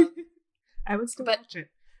 I would still watch it.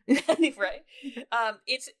 Right.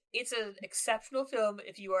 It's an exceptional film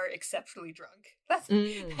if you are exceptionally drunk. That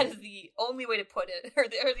is the only way to put it, or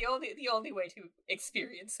the only way to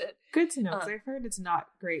experience it. Good to know, because I've heard it's not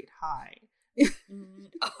great high.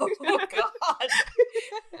 Oh God,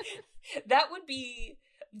 that would be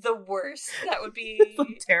the worst. That would be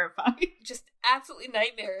terrifying. Just absolutely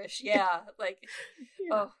nightmarish. Yeah, like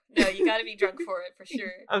oh no, you got to be drunk for it for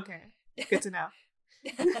sure. Okay, good to know.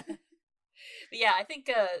 But yeah, I think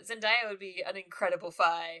Zendaya would be an incredible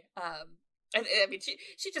Vi. I mean,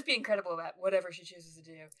 she'd just be incredible about whatever she chooses to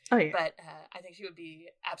do. Oh yeah. But I think she would be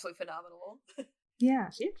absolutely phenomenal. Yeah,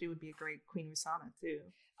 she actually would be a great Queen Rusana too.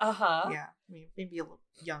 Yeah, I mean, maybe a little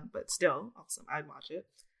young, but still awesome. I'd watch it.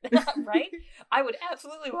 Right? I would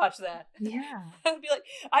absolutely watch that. Yeah. I would be like,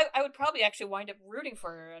 I would probably actually wind up rooting for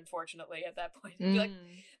her, unfortunately, at that point. Be like,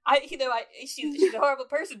 she's a horrible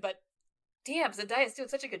person, but damn, Zendaya's doing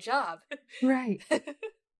such a good job. Right.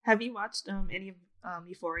 Have you watched any of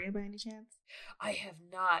Euphoria by any chance? I have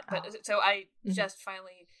not, but so I just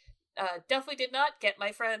finally definitely did not get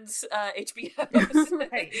my friend's HBO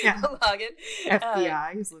login.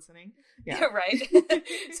 FBI who's listening. Yeah. Right.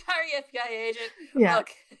 Sorry, FBI agent. Yeah. Look,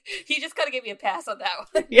 you just gotta give me a pass on that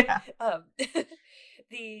one. Yeah.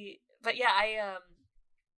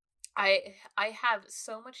 I have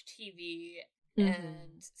so much TV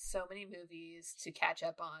and so many movies to catch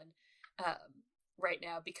up on right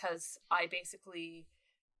now, because I basically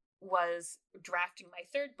was drafting my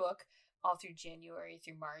third book all through January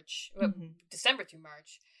through March, December through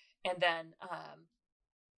March, and then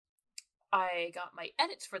I got my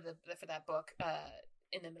edits for that book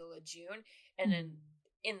in the middle of June, and then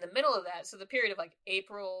in the middle of that, so the period of like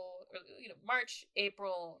March,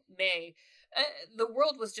 April, May, the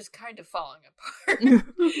world was just kind of falling apart.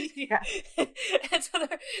 Yeah. And so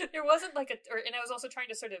there wasn't like and I was also trying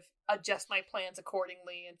to sort of adjust my plans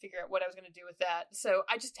accordingly and figure out what I was going to do with that. So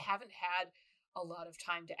I just haven't had a lot of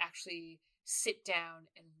time to actually sit down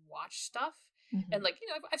and watch stuff. And like,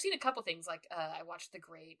 I've seen a couple things, like I watched The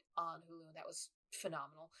Great on Hulu, and that was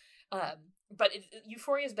phenomenal. But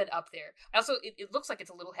Euphoria has been up there. Also, it looks like it's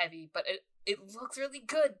a little heavy, but it looks really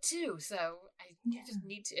good too. So I just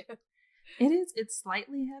need to. It is. It's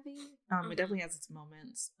slightly heavy. It definitely has its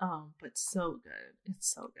moments. But so good. It's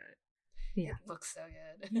so good. Yeah. It looks so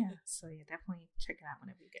good. Yeah. So yeah, definitely check it out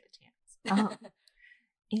whenever you get a chance.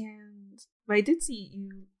 But I did see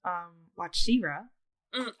you watch She-Ra.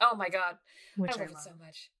 Oh my God. Which I love it so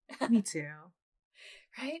much. Me too.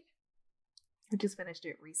 Right? I just finished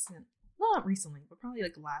it not recently, but probably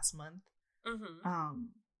like last month.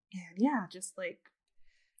 And yeah, just like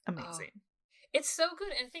amazing. It's so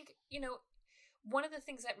good. And I think, one of the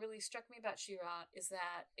things that really struck me about She-Ra is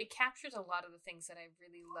that it captures a lot of the things that I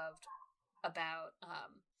really loved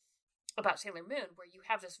about Sailor Moon, where you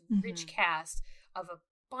have this rich cast of a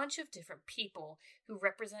bunch of different people who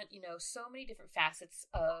represent, so many different facets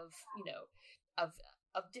of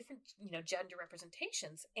different, gender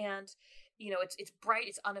representations. And, it's bright,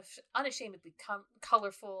 it's unashamedly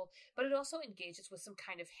colorful, but it also engages with some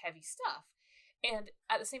kind of heavy stuff. And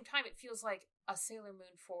at the same time, it feels like a Sailor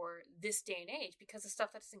Moon for this day and age, because the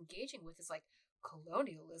stuff that it's engaging with is like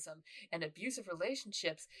colonialism and abusive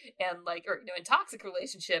relationships and and toxic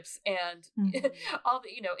relationships and all the,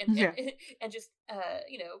 and just,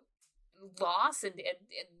 loss and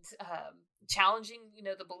challenging,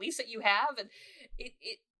 the beliefs that you have, and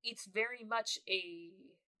it's very much a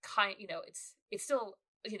kind, it's still,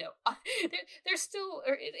 there's still,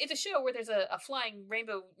 or it's a show where there's a flying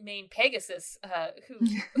rainbow mane Pegasus who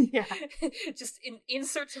just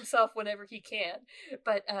inserts himself whenever he can,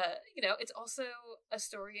 but it's also a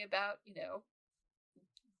story about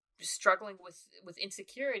struggling with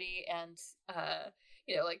insecurity, and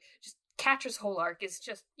like, just Catra's whole arc is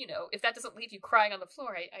just, if that doesn't leave you crying on the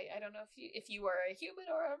floor, I don't know if you are a human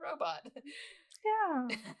or a robot. Yeah.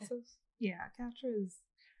 So, yeah, Catra is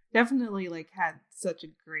definitely like had such a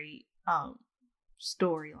great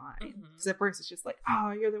storyline. Because at first it's just like,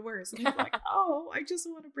 oh, you're the worst, and he's like, oh, I just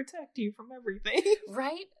want to protect you from everything.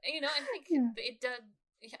 Right? I think it did.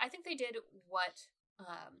 I think they did what.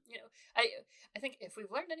 I think if we've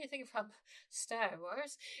learned anything from Star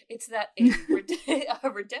Wars, it's that a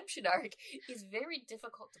redemption arc is very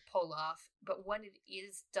difficult to pull off, but when it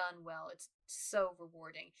is done well, it's so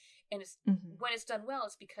rewarding. And it's when it's done well,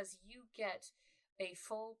 it's because you get a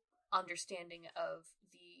full understanding of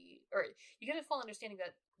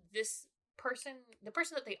that this person, the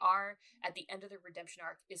person that they are at the end of their redemption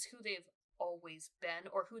arc, is who they've always been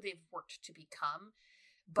or who they've worked to become.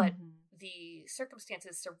 But the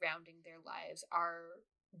circumstances surrounding their lives are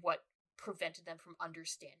what prevented them from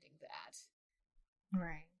understanding that.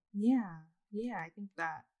 Right. Yeah. Yeah, I think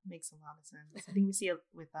that makes a lot of sense. I think we see it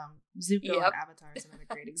with Zuko and Avatar is another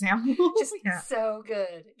great example. Just so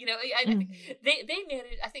good. I think they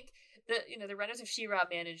managed. I think the Runners of She-Ra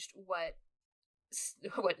managed what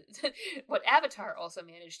Avatar also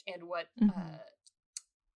managed, and what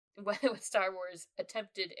Star Wars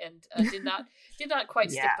attempted and did not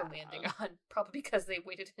quite stick the landing on, probably because they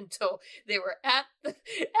waited until they were at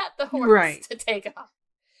the horse to take off.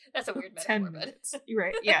 That's a weird metaphor, 10 minutes. You're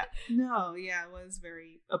right. Yeah. No, yeah, it was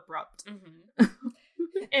very abrupt.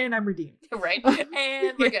 And I'm redeemed. Right.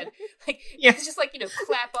 And we're good. Like, it's just like,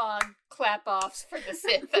 clap on, clap offs for the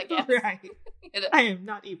Sith, I guess. Right. I am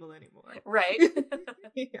not evil anymore. Right.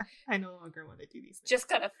 I no longer want to do these things. Just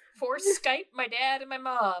kind of force Skype my dad and my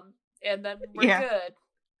mom, and then we're good.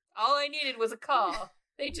 All I needed was a call.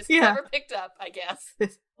 They just never picked up, I guess.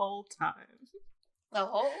 This whole time. The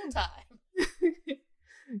whole time.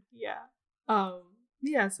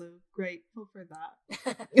 Yeah, so grateful for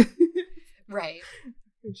that. Right.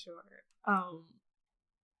 For sure.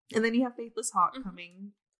 And then you have Faithless Hawk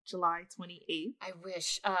coming July 28th. I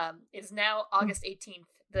wish. It's now August 18th.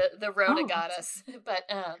 The Rona got us, but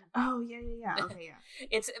Okay, yeah.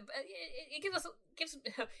 It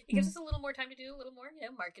gives us a little more time to do a little more,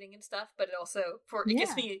 marketing and stuff, but it also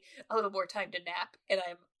gives me a little more time to nap, and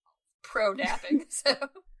I'm pro napping. So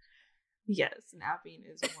yes, napping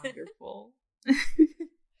is wonderful.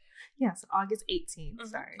 Yes, August 18th.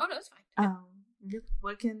 Sorry. Oh no, it's fine.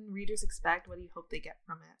 What can readers expect? What do you hope they get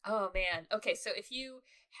from it? Oh man. Okay, so if you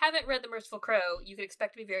haven't read The Merciful Crow, you can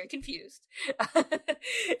expect to be very confused.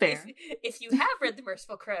 Fair. If you have read The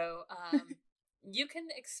Merciful Crow, you can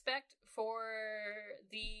expect for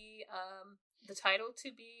the title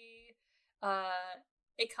to be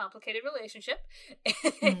a complicated relationship,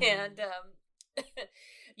 and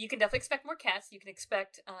you can definitely expect more cats. You can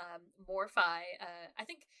expect more Fi. I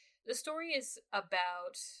think the story is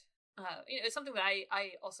about it's something that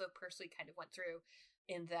I also personally kind of went through,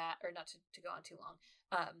 in that, or not to go on too long,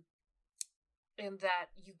 in that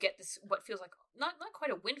you get this, what feels like not quite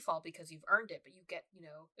a windfall because you've earned it, but you get,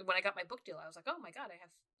 when I got my book deal, I was like, oh my god,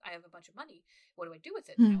 I have a bunch of money. What do I do with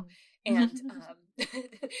it? And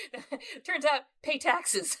turns out, pay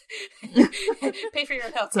taxes, pay for your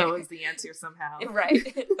own health care. So is the answer somehow,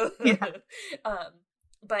 right?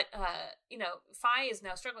 But Fi is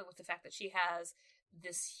now struggling with the fact that she has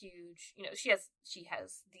this huge, she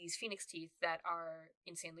has these phoenix teeth that are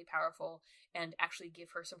insanely powerful and actually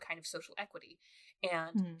give her some kind of social equity,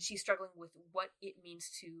 and she's struggling with what it means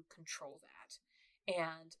to control that,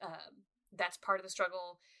 and that's part of the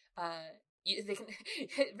struggle.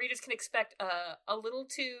 Readers can expect a little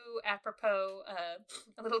too apropos,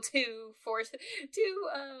 a little too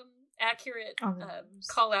accurate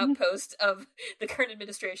call out post of the current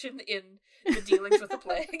administration in the dealings with the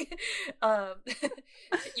plague.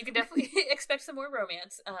 You can definitely expect some more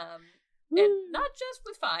romance, and not just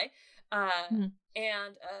with Fi.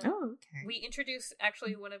 And we introduce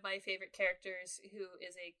actually one of my favorite characters, who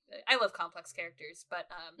is I love complex characters, but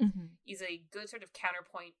he's a good sort of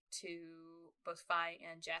counterpoint to both Fi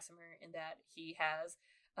and Jassimer, in that he has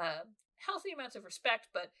healthy amounts of respect,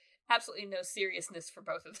 but absolutely no seriousness for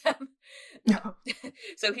both of them. No.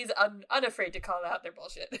 So he's unafraid to call out their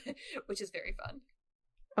bullshit, which is very fun.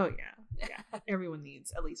 Oh yeah. Everyone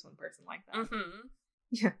needs at least one person like that.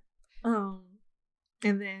 Yeah. Um,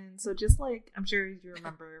 and then, so just like, I'm sure you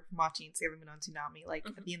remember from watching Sailor Moon on Toonami, like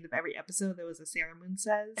at the end of every episode, there was a Sailor Moon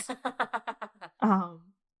says.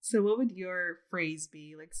 So what would your phrase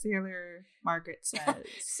be? Like Sailor Margaret says.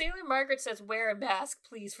 Sailor Margaret says, "Wear a mask,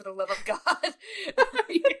 please, for the love of God."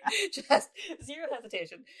 Just zero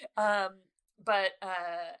hesitation. But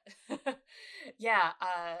yeah,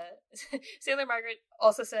 Sailor Margaret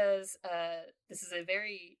also says, this is a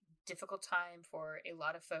very difficult time for a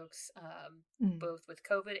lot of folks, both with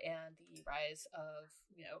COVID and the rise of,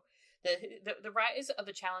 the rise of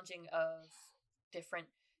the challenging of different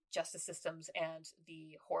justice systems and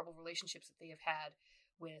the horrible relationships that they have had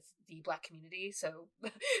with the Black community. So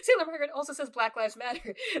Sailor Margaret also says Black Lives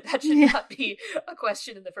Matter. That should not be a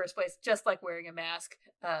question in the first place, just like wearing a mask.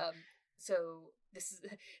 So this is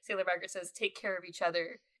Sailor Margaret says, take care of each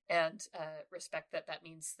other and respect that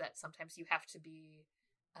means that sometimes you have to be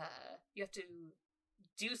you have to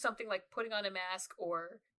do something like putting on a mask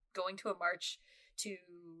or going to a march to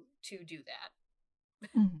do that.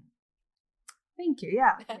 Mm-hmm. Thank you.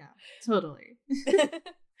 Yeah, totally.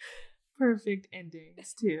 Perfect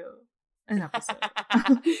endings to an episode.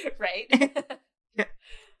 Right? Yeah.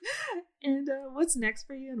 And what's next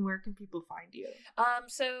for you, and where can people find you?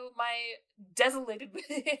 So my desolated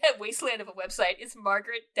wasteland of a website is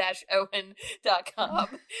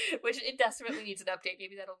margaret-owen.com, which it desperately needs an update.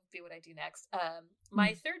 Maybe that'll be what I do next.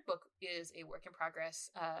 My third book is a work in progress.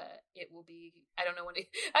 It will be, I don't know when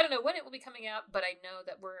it will be coming out, but I know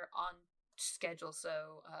that we're on schedule,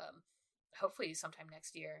 so hopefully sometime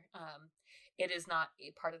next year. It is not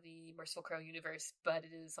a part of the Merciful Crow universe, but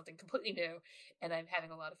it is something completely new, and I'm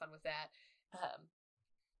having a lot of fun with that.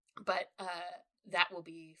 But that will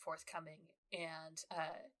be forthcoming, and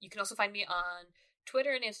you can also find me on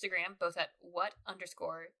Twitter and Instagram, both at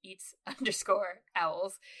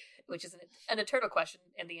what_eats_owls, which is an eternal question,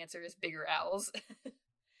 and the answer is bigger owls.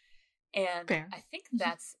 And fair. I think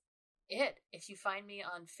that's it. If you find me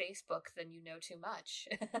on Facebook, then you know too much.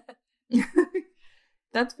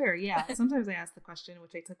 That's fair, yeah. Sometimes I ask the question,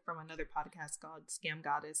 which I took from another podcast called Scam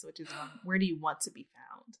Goddess, which is where do you want to be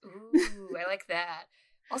found? Ooh, I like that.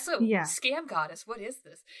 Also, Scam Goddess, what is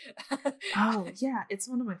this? Oh, yeah, it's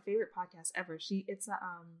one of my favorite podcasts ever. It's a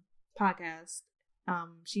podcast.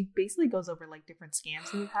 She basically goes over like different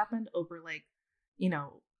scams that have happened over like,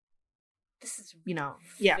 this is very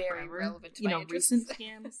forever, relevant to my interests. Recent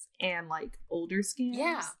scams and like older scams.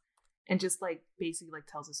 Yeah. And just like basically like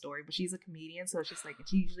tells a story, but she's a comedian, so it's just like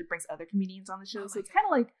she usually brings other comedians on the show, so it's kind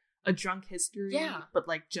of like a drunk history, but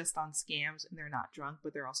like just on scams, and they're not drunk,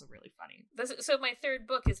 but they're also really funny. So my third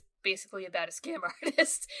book is basically about a scam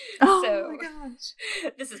artist. Oh my gosh,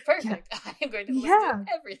 this is perfect. Yeah. I am going to listen to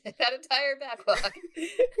everything, that entire backlog.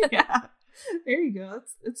 Yeah, there you go.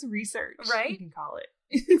 It's research, right? You can call it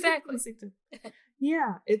exactly.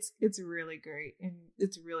 Yeah, it's really great, and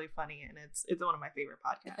it's really funny, and it's one of my favorite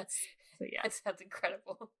podcasts. So yeah, that sounds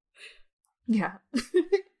incredible. Yeah.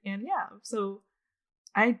 And so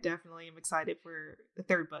I definitely am excited for the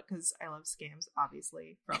third book because I love scams,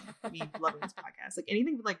 obviously, from me loving this podcast. Like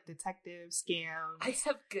anything with like detective scams. I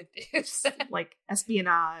have good news. Like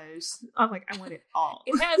espionage. I'm like, I want it all.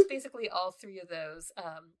 It has basically all three of those.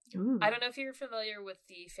 I don't know if you're familiar with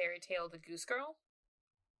the fairy tale The Goose Girl.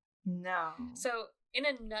 No. So in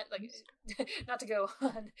a nut, like, not to go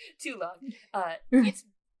on too long, it's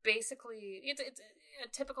basically it's a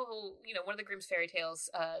typical, one of the Grimm's fairy tales.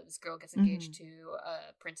 This girl gets engaged to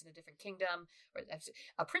a prince in a different kingdom, or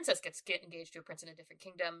a princess gets engaged to a prince in a different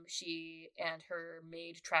kingdom. She and her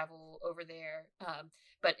maid travel over there,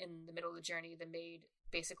 but in the middle of the journey, the maid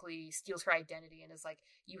basically steals her identity and is like,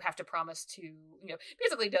 you have to promise to,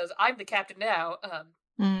 basically does, I'm the captain now,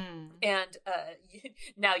 and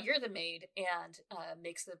now you're the maid, and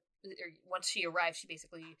once she arrives,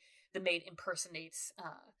 the maid impersonates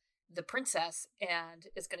the princess and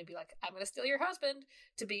is going to be like, I'm going to steal your husband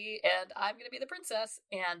and I'm going to be the princess,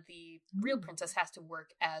 and the real princess has to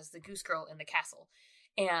work as the goose girl in the castle,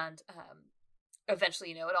 and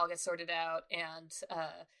eventually, it all gets sorted out, and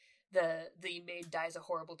the maid dies a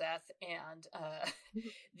horrible death, and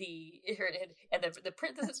the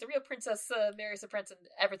princess, the real princess, marries the prince, and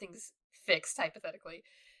everything's fixed, hypothetically.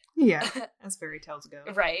 Yeah, as fairy tales go,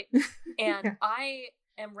 right? And I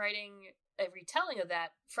am writing a retelling of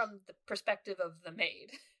that from the perspective of the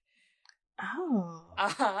maid. Oh,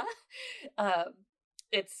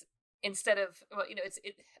 it's instead of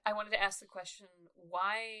I wanted to ask the question,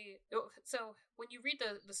 why? So when you read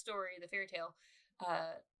the story, the fairy tale,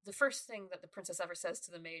 the first thing that the princess ever says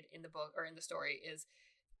to the maid in the book or in the story is,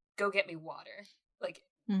 "Go get me water." Like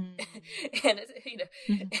Mm. And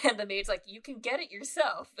and the maid's like, you can get it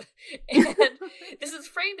yourself. And this is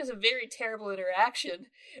framed as a very terrible interaction,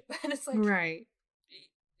 but it's like, right.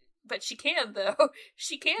 But she can, though.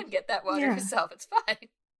 She can get that water herself. It's fine.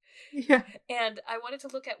 Yeah. And I wanted to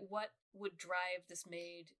look at what would drive this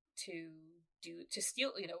maid to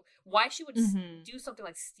steal, why she would do something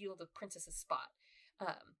like steal the princess's spot.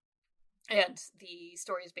 And the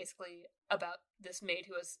story is basically about this maid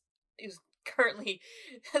who is currently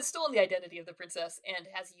has stolen the identity of the princess and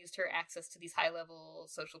has used her access to these high-level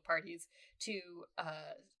social parties to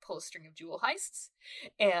pull a string of jewel heists.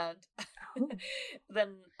 And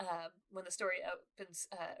then when the story opens,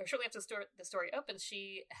 or shortly after the story opens,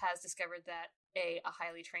 she has discovered that a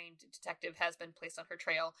highly trained detective has been placed on her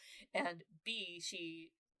trail, and B, she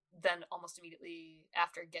then almost immediately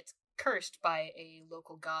after gets cursed by a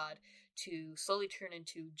local god to slowly turn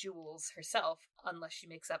into jewels herself unless she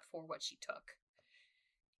makes up for what she took.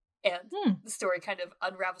 And the story kind of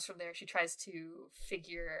unravels from there. She tries to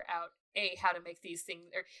figure out A, how to make these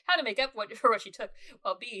things, or how to make up for what she took,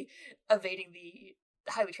 while B, evading the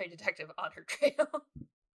highly trained detective on her trail.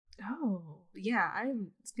 Oh, yeah.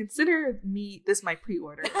 Consider this my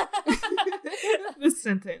pre-order. This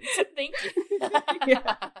sentence. Thank you.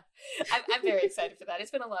 Yeah. I'm very excited for that.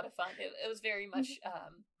 It's been a lot of fun. It was very much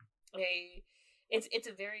it's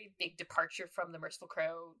a very big departure from The Merciful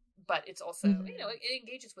Crow, but it's also it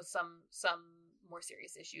engages with some more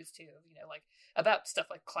serious issues too, like about stuff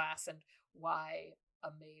like class and why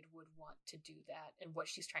a maid would want to do that and what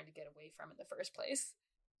she's trying to get away from in the first place.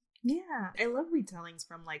 Yeah, I love retellings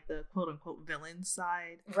from like the quote unquote villain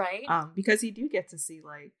side, right? Because you do get to see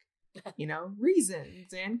like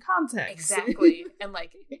reasons and context. Exactly. And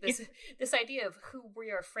like this idea of who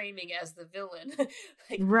we are framing as the villain.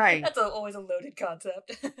 Like, right. That's always a loaded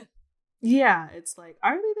concept. Yeah, it's like,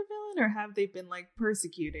 are they the villain or have they been like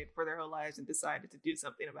persecuted for their whole lives and decided to do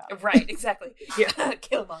something about it? Right, exactly. Yeah.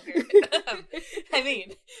 Killmonger. I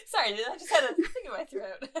mean, sorry, I just had a thing in my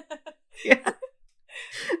throat. Yeah.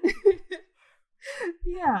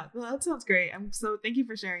 Yeah, well, that sounds great. So thank you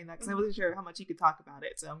for sharing that, because I wasn't sure how much you could talk about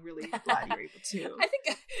it, so I'm really glad you're able to. I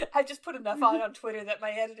think I've just put enough on Twitter that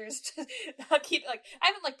my editors keep like, I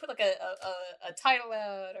haven't like put like a title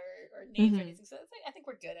out or names or anything, so I think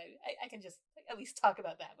we're good. I can just at least talk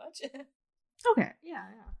about that much. Okay,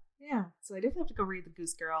 yeah. So I definitely have to go read The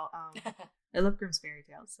Goose Girl. I love Grimm's fairy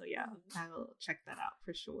tales, so yeah, I will check that out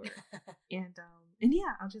for sure. And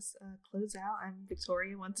yeah, I'll just close out. I'm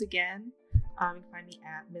Victoria once again. You can find me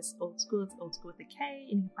at Miss Old School. It's Old School with a K,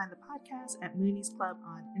 and you can find the podcast at Moonies Club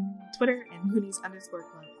on Twitter and Moonies_Club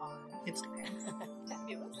on Instagram.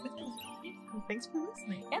 Fabulous. Thanks for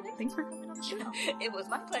listening. Yeah, thanks for coming on the show. It was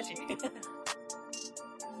my pleasure.